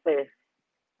process.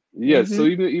 yes. Mm-hmm. So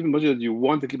even much as you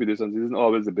want to keep your distance, it isn't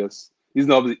always the best. It's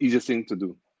not always the easiest thing to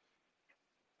do.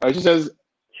 She says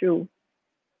True.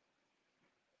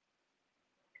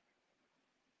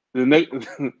 the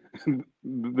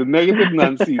the negative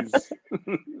Nancy's.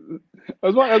 I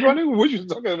was wondering what you're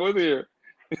talking about here.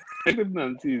 Negative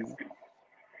Nancy's,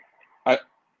 I,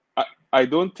 I I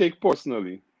don't take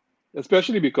personally,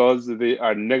 especially because they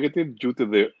are negative due to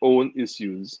their own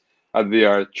issues and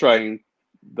they're trying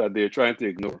to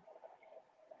ignore.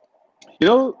 You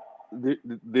know,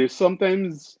 they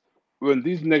sometimes when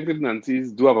these negative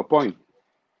Nancy's do have a point,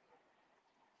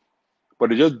 but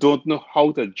they just don't know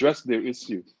how to address their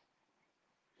issue.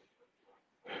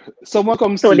 Someone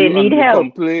comes So to they you need and they help.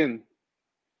 complain.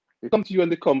 They come to you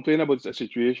and they complain about a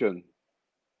situation,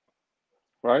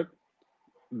 right?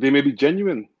 They may be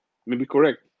genuine, may be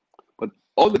correct, but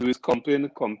all they do is complain,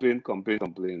 complain, complain,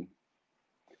 complain.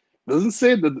 Doesn't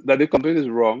say that the complaint is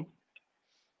wrong,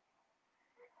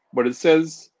 but it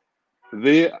says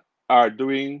they are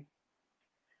doing,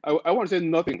 I want to say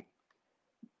nothing,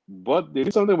 but they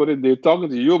do something about it. They're talking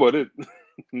to you about it.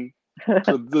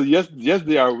 So yes, yes,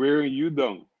 they are wearing you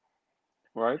down,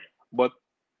 right? But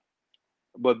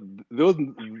but those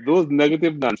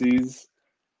negative Nancy's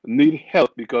need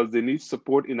help because they need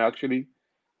support in actually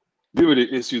deal with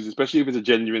the issues, especially if it's a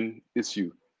genuine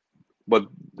issue. But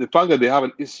the fact that they have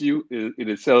an issue in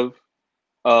itself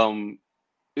um,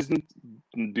 isn't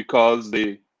because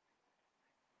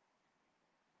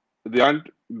they aren't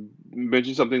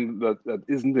mentioning something that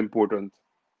isn't important,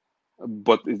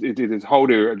 but it is how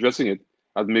they're addressing it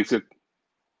that makes it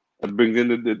that brings in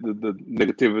the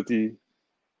negativity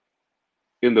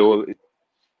in the whole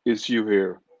issue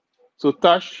here. So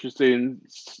Tash is saying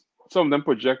some of them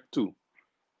project too,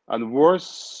 and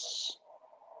worse,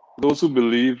 those who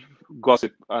believe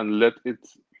gossip and let it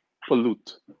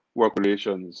pollute work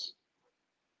relations.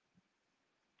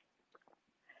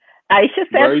 Aisha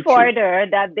said Very true. further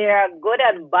that there are good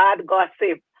and bad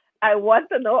gossip. I want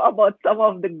to know about some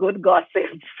of the good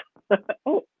gossips,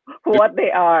 what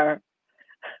they are.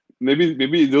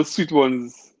 Maybe those sweet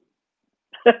ones.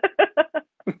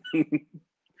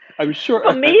 I'm sure.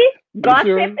 For me, I'm gossip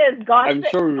sure. is I'm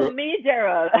gossip. For sure. me,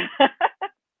 Gerald.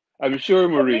 I'm sure,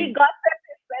 For me, Maureen. gossip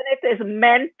is when it is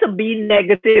meant to be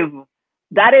negative.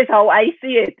 That is how I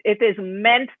see it. It is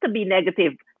meant to be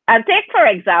negative. And take, for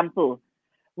example,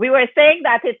 we were saying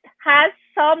that it has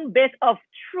some bit of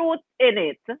truth in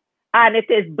it and it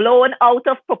is blown out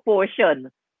of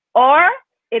proportion, or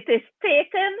it is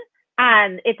taken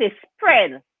and it is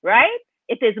spread, right?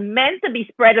 It is meant to be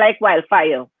spread like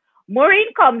wildfire.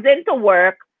 Maureen comes into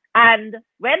work, and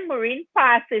when Maureen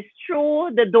passes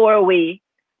through the doorway,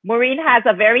 Maureen has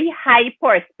a very high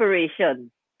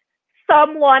perspiration.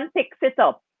 Someone picks it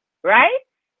up, right?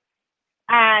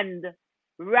 And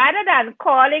rather than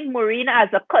calling Maureen as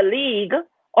a colleague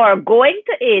or going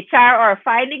to HR or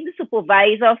finding the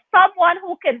supervisor, someone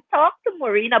who can talk to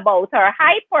Maureen about her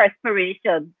high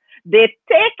perspiration, they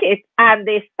take it and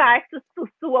they start to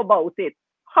sue about it.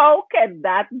 How can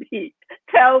that be?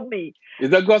 Tell me. Is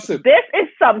that gossip? This is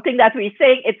something that we're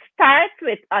saying it starts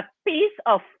with a piece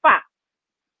of fact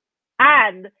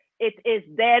and it is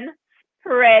then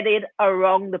spreaded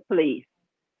around the place.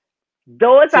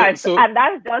 Those So are, so and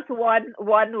that's just one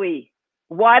way,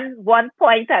 one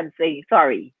point I'm saying.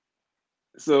 Sorry.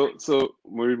 so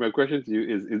Maureen, my question to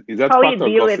you is that How you fact or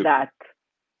deal with gossip? that?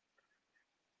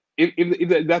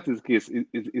 If that is the case,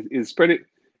 is spreading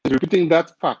is repeating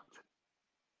that fact.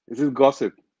 Is it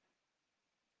gossip?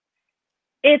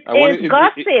 It I wonder is if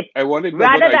gossip. I wonder if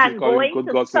that's what Rather I should than call it going good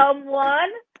to gossip. someone,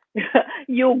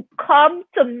 you come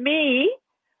to me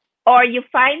or you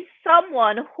find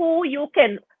someone who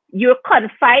you're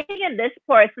confiding in this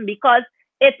person because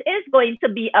it is going to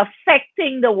be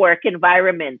affecting the work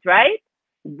environment, right?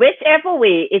 Whichever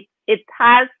way it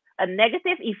has a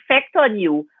negative effect on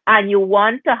you and you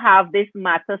want to have this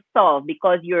matter solved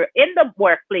because you're in the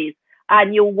workplace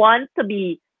and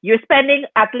you're spending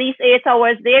at least 8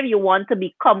 hours there, you want to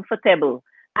be comfortable.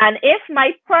 And if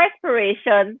my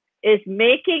perspiration is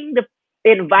making the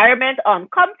environment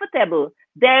uncomfortable,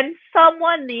 then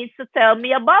someone needs to tell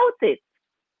me about it.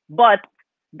 But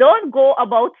don't go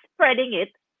about spreading it.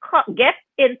 Get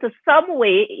into some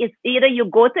way. It's either you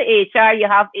go to HR, you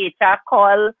have HR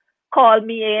call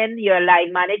me in, your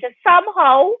line manager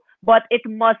somehow, but it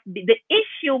must be the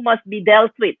issue must be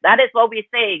dealt with. That is what we're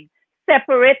saying.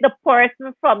 Separate the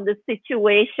person from the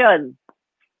situation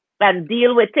and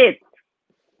deal with it.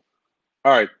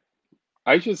 All right.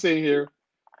 I should say here,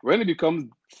 when it becomes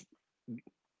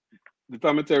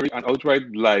defamatory and outright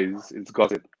lies, it's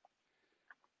gossip.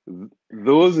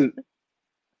 Those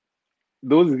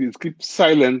those is keep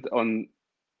silent on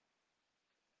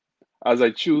as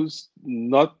I choose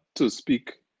not to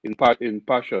speak in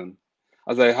passion,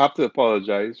 as I have to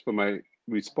apologize for my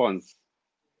response,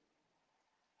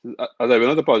 as I will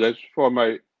not apologize for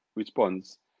my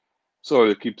response, so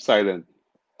I'll keep silent.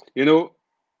 You know,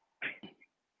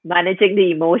 Managing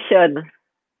the emotion.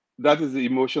 That is the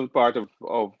emotional part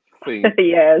of thing.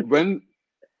 Yes. When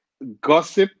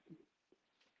gossip,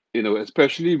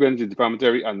 especially when it's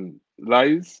defamatory and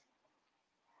lies,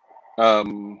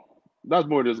 um, that's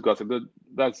more just gossip.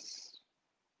 That's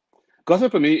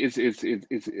gossip for me. It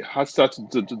has something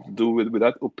to do with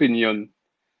that opinion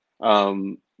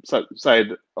side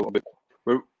of it.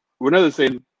 We're, we're not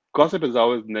saying gossip is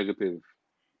always negative,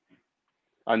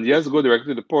 and yes, go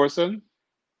directly to the person,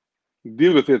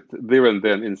 deal with it there and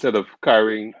then instead of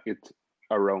carrying it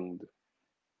around.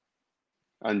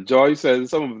 And Joy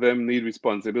says some of them need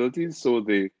responsibilities so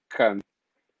they can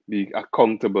be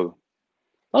accountable.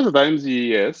 Lots of times,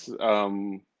 yes, they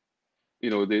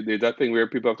that thing where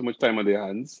people have too much time on their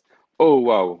hands. Oh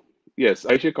wow, yes.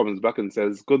 Aisha comes back and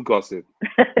says, "Good gossip."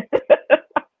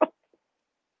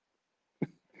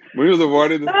 Marie was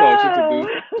awarded the scholarship to do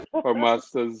her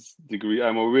master's degree.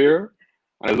 I'm aware.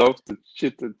 I love to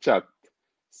chit and chat.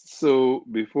 So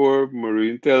before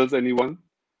Maureen tells anyone,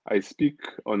 I speak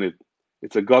on it.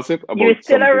 It's a gossip You're about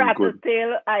still a something good.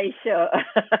 rattletail, Aisha.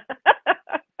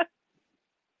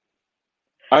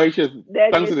 Aisha,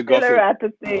 Then thanks you're for the still a gossip.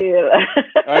 rattletail.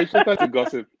 Aisha, thanks for the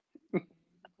gossip.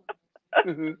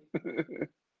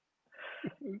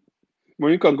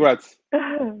 Maureen, congrats.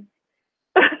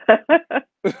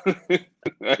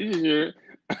 Aisha,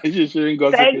 Aisha sharing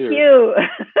gossip Thank here. you.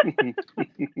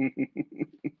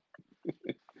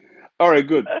 All right,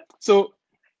 good. So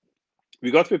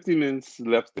we got 15 minutes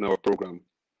left in our program,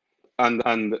 and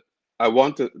I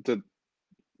want to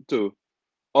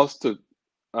us to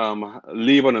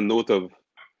leave on a note of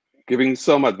giving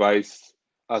some advice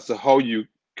as to how you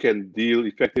can deal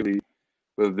effectively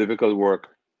with difficult work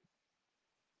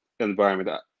environment.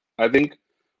 I think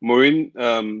Maureen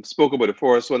spoke about the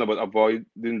first one about avoiding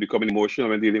becoming emotional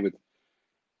when dealing with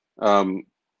um,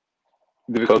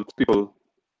 difficult people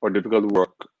or difficult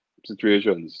work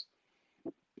situations.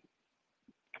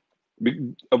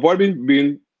 Avoiding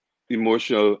being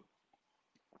emotional,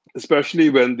 especially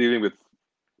when dealing with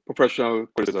professional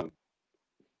criticism.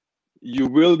 You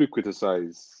will be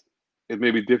criticized. It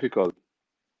may be difficult,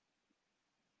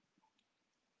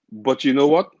 but you know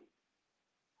what?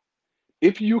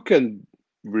 If you can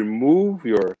remove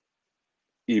your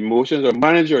emotions or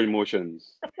manage your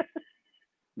emotions,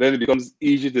 then it becomes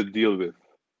easy to deal with.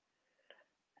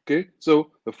 Okay,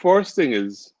 so the first thing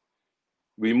is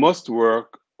we must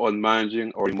work on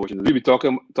managing our emotions. We've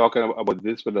been talking about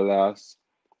this for the last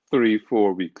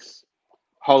 3-4 weeks.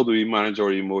 How do we manage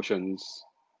our emotions,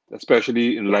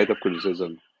 especially in light of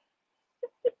criticism?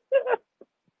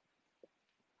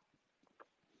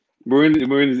 Maureen,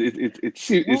 it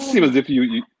seems as if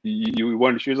you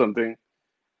want to share something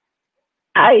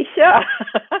Aisha.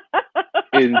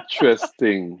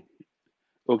 interesting.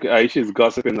 Okay, Aisha is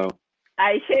gossiping now.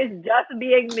 Aisha is just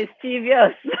being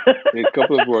mischievous. A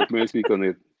couple of words, may I speak on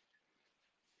it.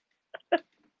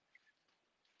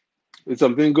 It's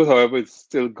something good, however, it's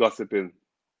still gossiping.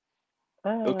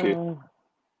 Okay, Oh.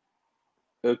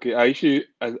 okay, Aisha,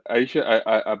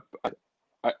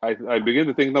 I begin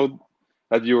to think now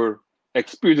that your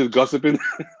experience is gossiping.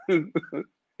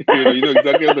 You know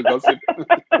exactly how to gossip.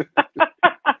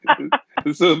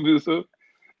 So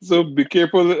so be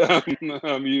careful.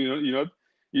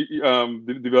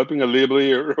 Developing a label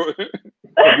here, or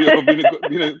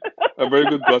being a very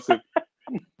good gossip.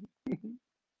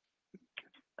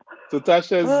 So Tasha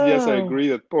says, yes, I Oh. agree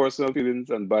that personal feelings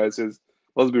and biases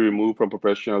must be removed from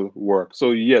professional work.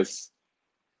 So yes,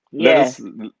 let Yes. us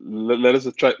let us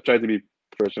try to be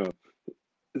professional.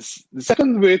 The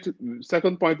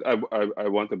second point I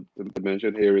want to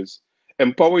mention here is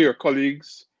empower your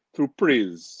colleagues through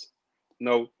praise.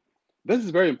 Now, this is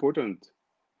very important.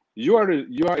 You are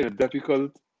in a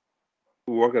difficult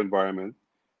work environment.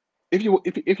 If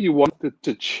you want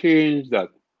to change that,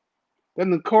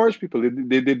 then encourage people.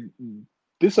 They did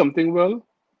something well.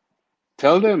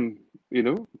 Tell them,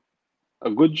 a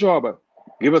good job.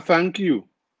 Give a thank you.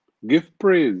 Give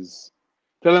praise.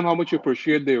 Tell them how much you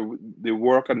appreciate their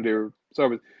work and their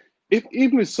service. If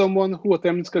even with someone who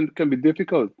attempts can be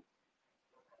difficult,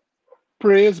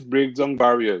 praise breaks down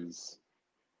barriers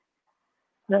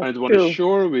That's and it's one of the true.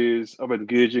 sure ways of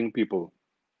engaging people.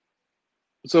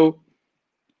 So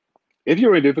if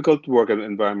you're in a difficult work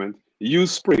environment,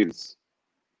 use praise.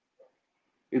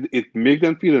 It make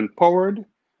them feel empowered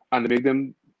and make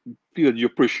them feel that you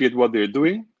appreciate what they're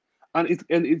doing, and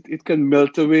it can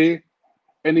melt away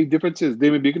any differences. They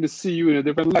may begin to see you in a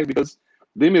different light because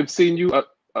they may have seen you uh,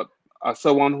 as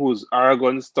someone who's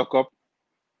arrogant, stuck up,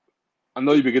 and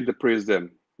now you begin to praise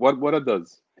them. What it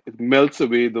does, it melts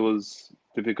away those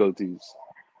difficulties.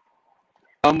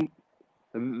 Um,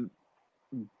 And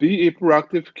be a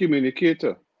proactive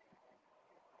communicator.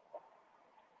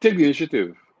 Take the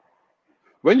initiative.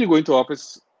 When you go into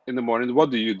office in the morning,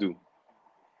 what do you do?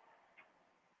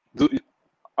 Do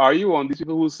are you one of these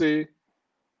people who say,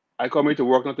 "I come here to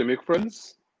work, not to make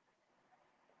friends"?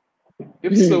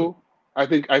 If so, I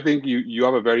think you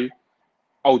have a very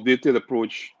outdated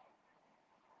approach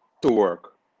to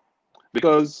work,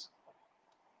 because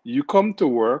you come to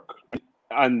work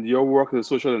and your work is a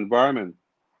social environment.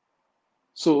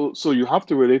 So you have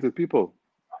to relate to people.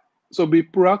 So be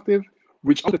proactive,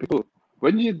 reach out to people.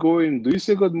 When you go in, do you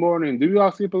say good morning? Do you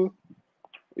ask people,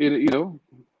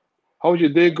 how's your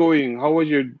day going? How was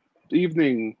your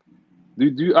evening? Do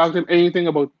you ask them anything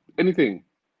about anything?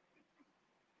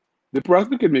 The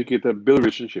proactive communicator build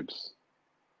relationships.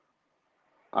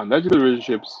 And as you build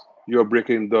relationships, you're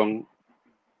breaking down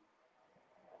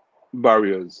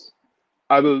barriers.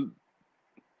 I will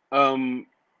um,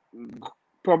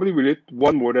 probably relate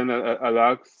one more, then I'll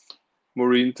ask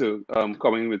Maureen to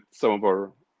come in with some of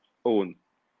our own.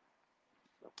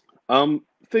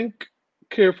 Think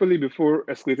carefully before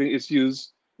escalating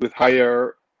issues with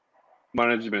higher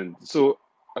management. So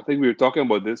I think we were talking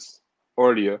about this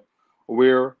earlier,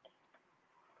 where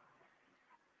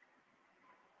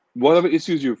whatever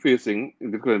issues you're facing in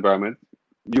the difficult environment,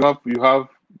 you have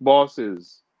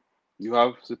bosses, you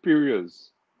have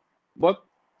superiors, but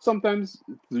sometimes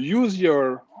use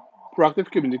your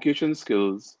proactive communication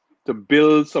skills to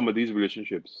build some of these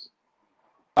relationships.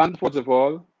 And first of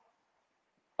all,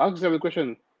 ask yourself the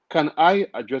question: can I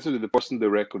address it to the person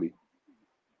directly?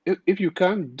 If you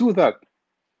can do that,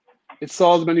 it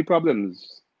solves many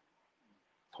problems.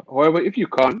 However, if you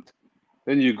can't,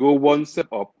 then you go one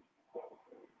step up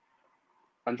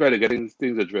and try to get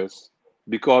things addressed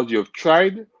because you've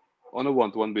tried on a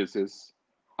one-to-one basis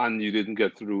and you didn't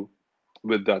get through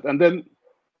with that. And then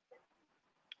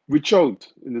reach out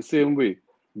in the same way.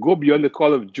 Go beyond the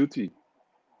call of duty.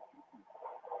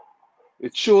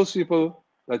 It shows people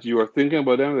that you are thinking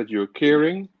about them, that you're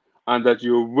caring, and that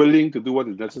you're willing to do what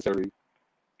is necessary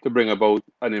to bring about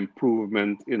an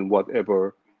improvement in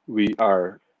whatever we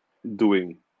are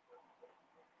doing.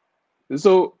 And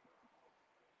so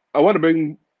I want to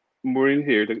bring Maureen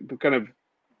here to kind of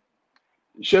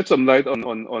shed some light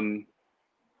on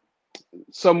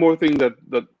some more things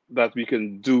that we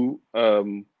can do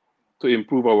to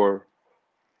improve our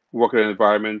working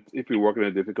environment if we work in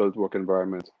a difficult work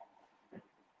environment.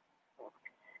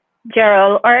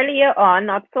 Gerald, earlier on,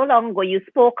 not so long ago, you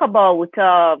spoke about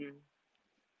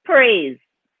praise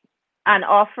and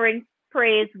offering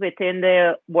praise within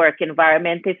the work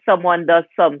environment if someone does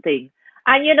something.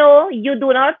 And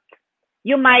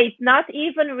you might not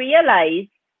even realize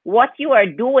what you are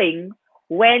doing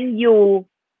when you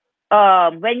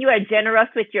are generous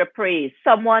with your praise.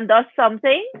 Someone does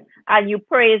something and you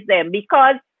praise them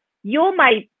because you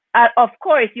might, of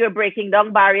course, you're breaking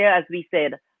down barrier as we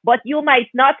said, but you might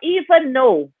not even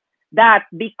know that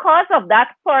because of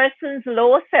that person's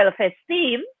low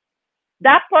self-esteem,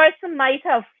 that person might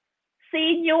have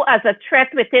seen you as a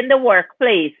threat within the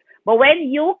workplace. But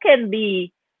when you can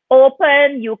be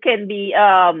open, you can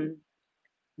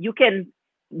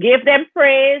give them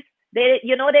praise. They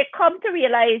come to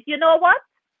realize, you know what?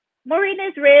 Maureen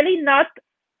is really not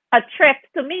a threat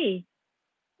to me.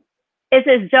 It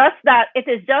is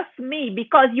just me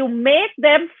because you make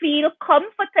them feel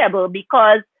comfortable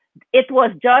because it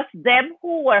was just them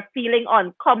who were feeling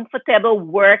uncomfortable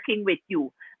working with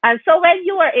you. And so when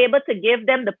you are able to give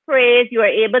them the praise, you are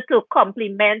able to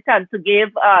compliment and to give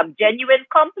genuine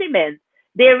compliments,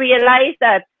 they realize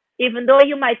that even though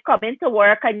you might come into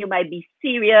work and you might be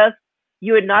serious,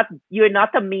 you're not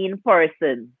a mean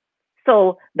person.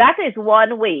 So that is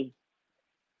one way.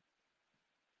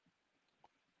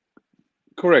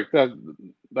 Correct.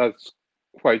 That's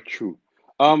quite true.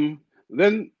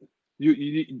 Then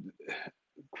you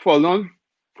fall on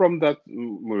from that,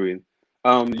 Maureen.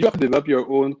 You have to develop your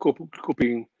own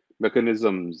coping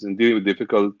mechanisms in dealing with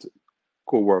difficult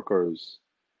co-workers.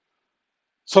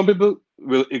 Some people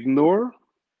will ignore,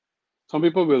 some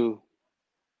people will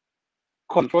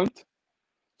confront,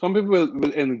 some people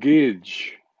will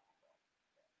engage,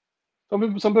 some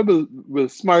people will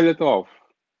smile it off.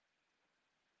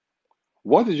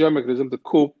 What is your mechanism to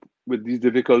cope with these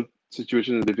difficult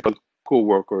situations and difficult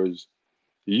co-workers?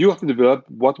 You have to develop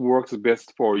what works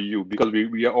best for you because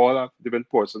we all have different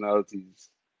personalities.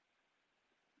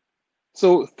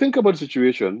 So think about the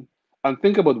situation and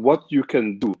think about what you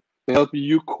can do to help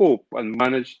you cope and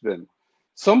manage them.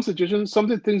 Some situations, some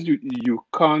of the things you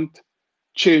can't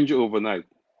change overnight.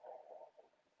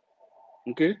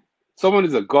 Okay? Someone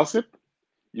is a gossip,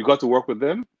 you got to work with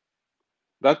them.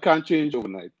 That can't change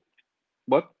overnight.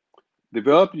 But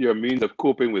develop your means of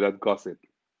coping with that gossip.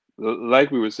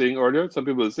 Like we were saying earlier, some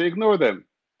people will say ignore them.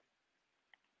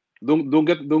 Don't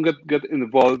get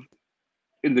involved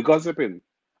in the gossiping,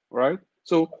 right?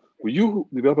 So you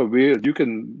develop a way that you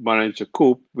can manage to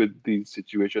cope with these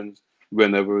situations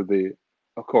whenever they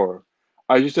occur.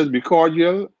 I just said be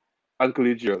cordial and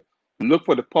collegial. Look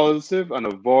for the positive and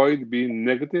avoid being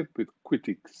negative with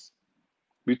critics.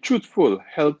 Be truthful,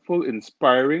 helpful,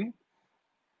 inspiring,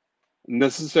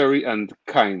 necessary, and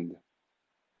kind.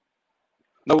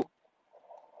 Now,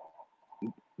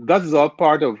 that is all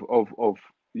part of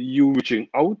you reaching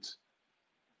out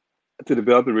to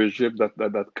develop a relationship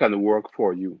that can work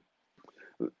for you.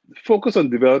 Focus on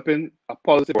developing a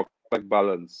positive work-life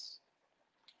balance.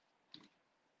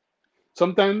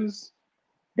 Sometimes,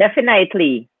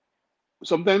 Definitely.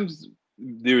 sometimes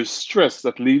there is stress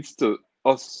that leads to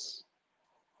us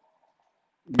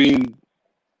being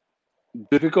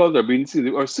difficult or being seen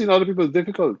or seeing other people as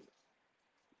difficult.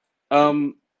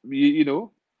 You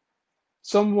know,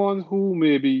 someone who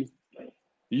maybe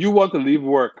you want to leave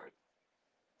work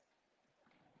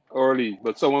early,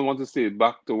 but someone wants to stay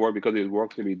back to work because there's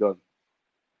work to be done,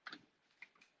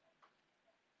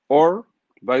 or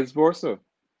vice versa.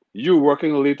 You're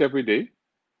working late every day,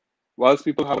 whilst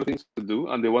people have things to do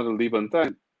and they want to leave on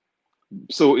time.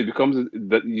 So it becomes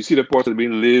that you see the person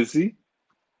being lazy,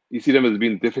 you see them as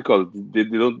being difficult. They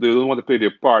don't want to play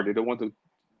their part. They don't want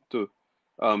to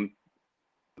um,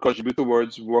 contribute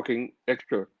towards working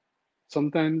extra.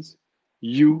 Sometimes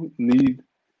you need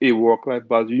a work-life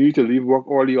balance. You need to leave work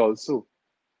early also.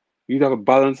 You need to have a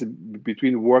balance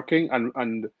between working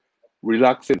and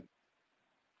relaxing.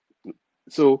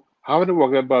 So having a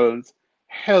work-life balance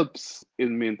helps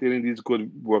in maintaining these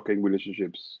good working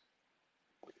relationships.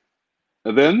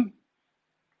 And then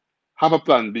have a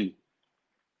plan B,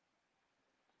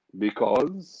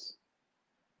 because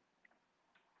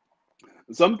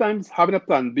sometimes having a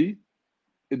plan B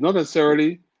is not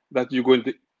necessarily that you're going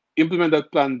to implement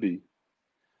that plan B,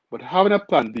 but having a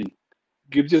plan B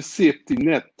gives you a safety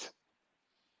net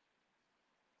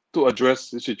to address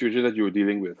the situation that you're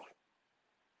dealing with.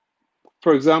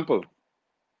 For example,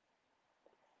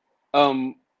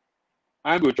 um,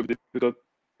 I'm going through a difficult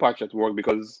patch at work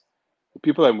because the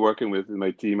people I'm working with in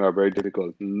my team are very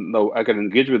difficult. Now, I can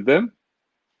engage with them,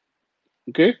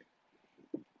 okay,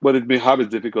 but it may have its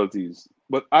difficulties.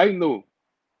 But I know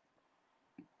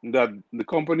that the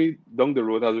company down the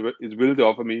road is willing to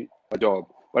offer me a job,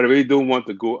 but I really don't want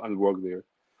to go and work there.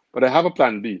 But I have a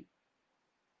plan B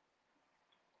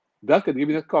that can give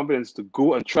me the confidence to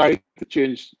go and try to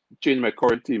change my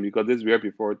current team because this is where I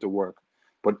prefer to work.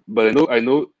 But I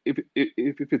know if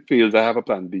it fails, I have a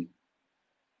plan B.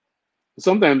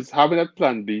 Sometimes having that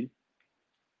plan B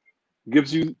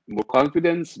gives you more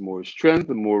confidence, more strength,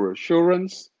 and more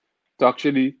assurance to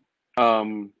actually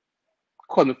um,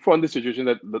 confront the situation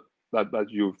that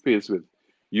you're faced with.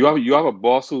 You have a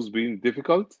boss who's being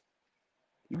difficult.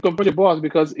 You confront your boss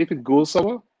because if it goes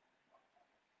sour,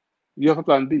 you have a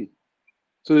plan B.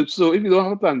 So if you don't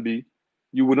have a plan B,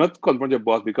 you will not confront your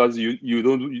boss because you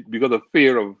don't because of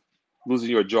fear of losing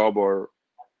your job or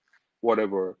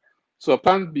whatever. So a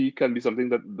plan B can be something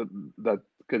that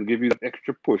can give you that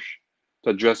extra push to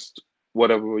address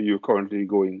whatever you're currently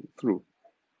going through.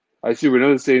 I see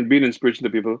Renee is saying being inspiration to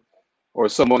people or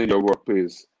someone in your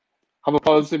workplace. Have a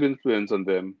positive influence on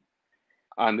them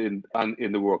and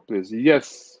in the workplace.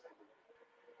 Yes,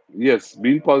 yes,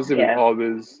 being positive is Yeah.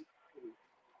 always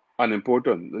an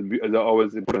important, is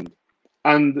always important.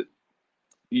 And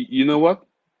you know what?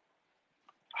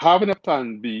 Having a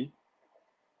plan B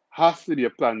has to be a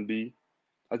plan B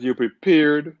that you're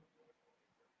prepared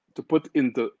to put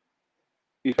into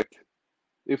effect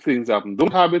if things happen.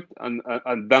 Don't have it and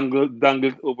dangle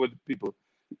it over the people.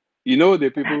 You know, there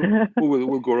are people who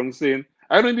will go around saying,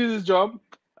 "I don't need this job.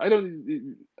 I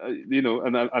don't,"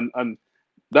 and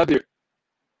that's their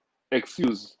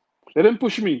excuse. Let them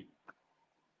push me.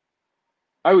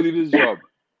 I will leave this job,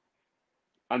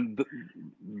 and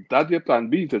that their plan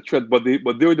B is a threat. But they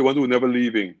were the ones who were never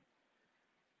leaving.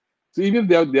 So even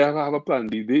if they have a plan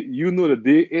B, you know that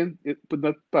they ain't put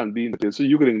that plan B in place, so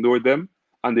you can ignore them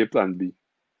and their plan B.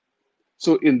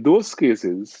 So in those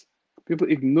cases, people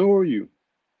ignore you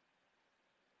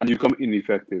and you become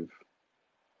ineffective.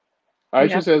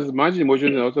 Aisha Yep. says managing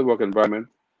emotions in an outside work environment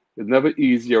is never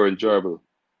easy or enjoyable,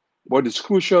 but it's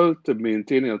crucial to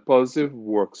maintaining a positive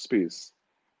workspace,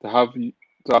 to have to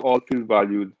have all feel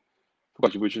valued for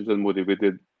contributions and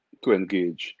motivated to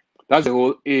engage. That's the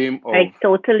whole aim I of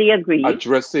totally agree.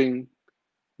 addressing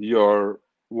your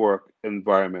work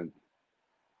environment.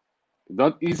 It's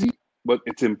not easy, but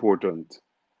it's important.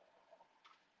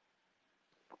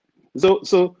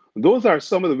 So those are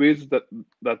some of the ways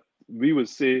that we would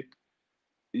say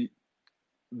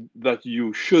that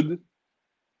you should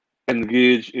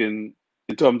engage in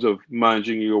terms of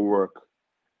managing your work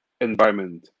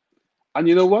environment. And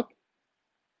you know what?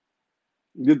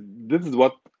 This is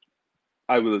what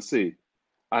I will say,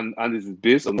 and it's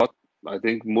based on what I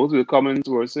think most of the comments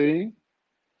were saying.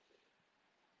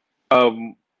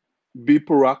 Um, be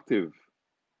proactive.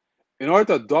 In order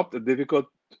to adopt a difficult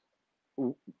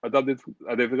work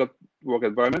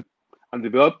environment and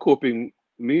develop coping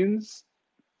means,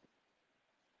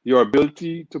 your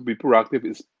ability to be proactive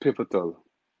is pivotal.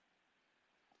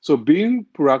 So being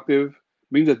proactive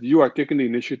means that you are taking the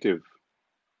initiative.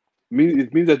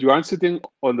 It means that you aren't sitting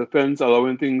on the fence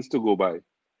allowing things to go by.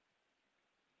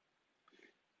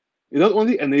 It not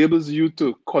only enables you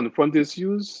to confront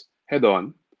issues head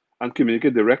on and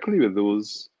communicate directly with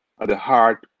those at the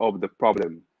heart of the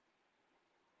problem.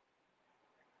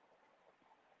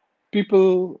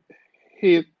 People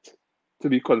hate to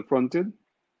be confronted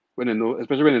when they know,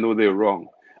 especially when they know they're wrong.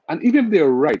 And even if they're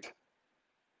right,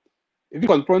 if you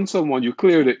confront someone, you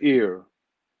clear the air.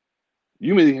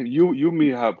 You may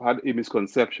have had a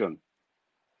misconception.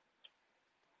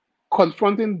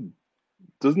 Confronting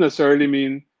doesn't necessarily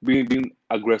mean being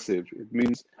aggressive. It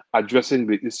means addressing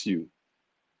the issue.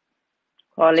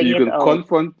 So Calling it out.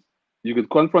 you can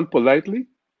confront politely,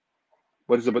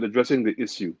 but it's about addressing the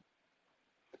issue.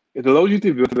 It allows you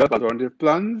to develop alternative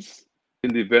plans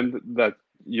in the event that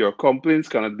your complaints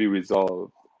cannot be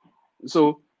resolved.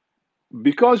 So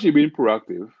because you're being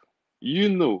proactive, you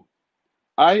know,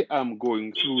 I am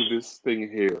going through this thing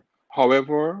here.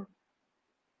 However,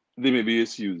 there may be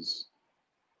issues,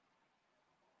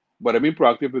 but I'm being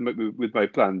proactive with my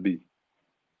plan B.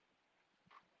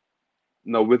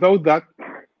 Now, without that,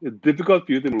 it's difficult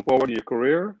for you to move forward in your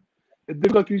career. It's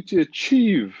difficult for you to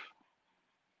achieve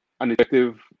an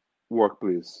effective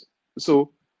workplace.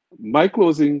 So, my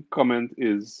closing comment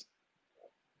is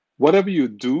whatever you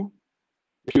do,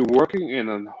 if you're working in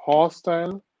a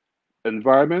hostile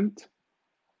environment,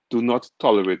 do not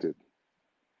tolerate it.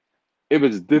 If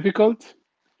it's difficult,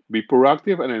 be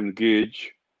proactive and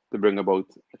engage to bring about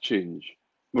a change.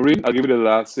 Maureen, I'll give you the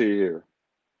last say here.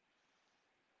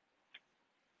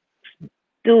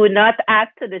 Do not add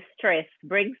to the stress.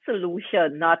 Bring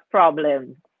solution, not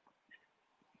problem.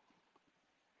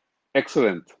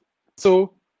 Excellent.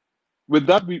 So, with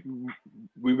that, we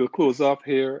will close off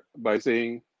here by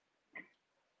saying,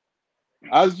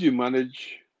 as you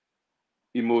manage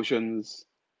emotions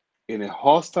in a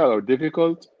hostile or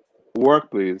difficult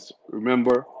workplace,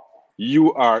 remember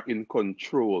you are in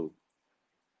control.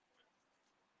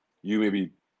 You may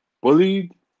be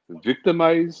bullied,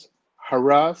 victimized,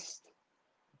 harassed,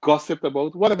 gossiped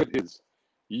about, whatever it is.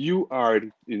 You are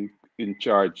in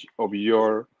charge of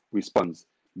your response.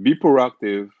 Be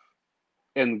proactive,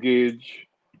 engage,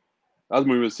 as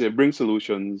Marie will say, bring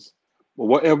solutions. But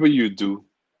whatever you do,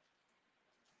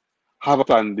 have a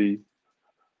plan B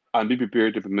and be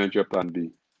prepared to implement your plan B.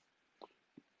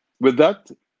 With that,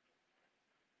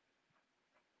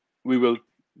 we will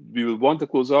we will want to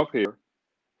close off here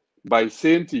by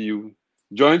saying to you,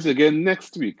 join us again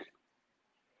next week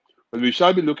when we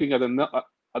shall be looking at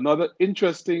another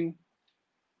interesting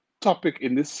topic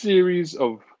in this series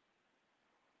of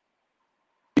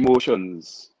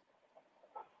emotions.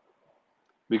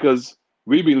 Because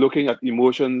we've been looking at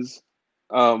emotions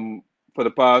for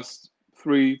the past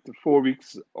 3 to 4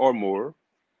 weeks or more,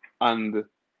 and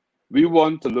we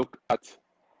want to look at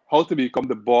how to become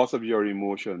the boss of your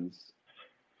emotions.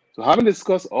 So, having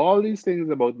discussed all these things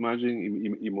about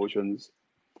managing emotions,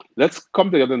 let's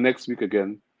come together next week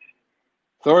again,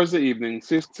 Thursday evening,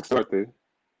 6:30,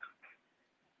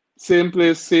 same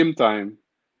place, same time,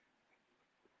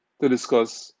 to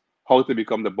discuss how to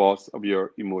become the boss of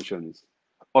your emotions.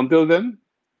 Until then,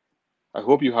 I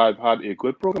hope you have had a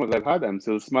good program as I've had. I'm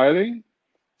still smiling.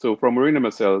 So, from Marina and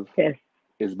myself, Yes.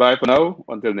 it's bye for now.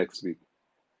 Until next week.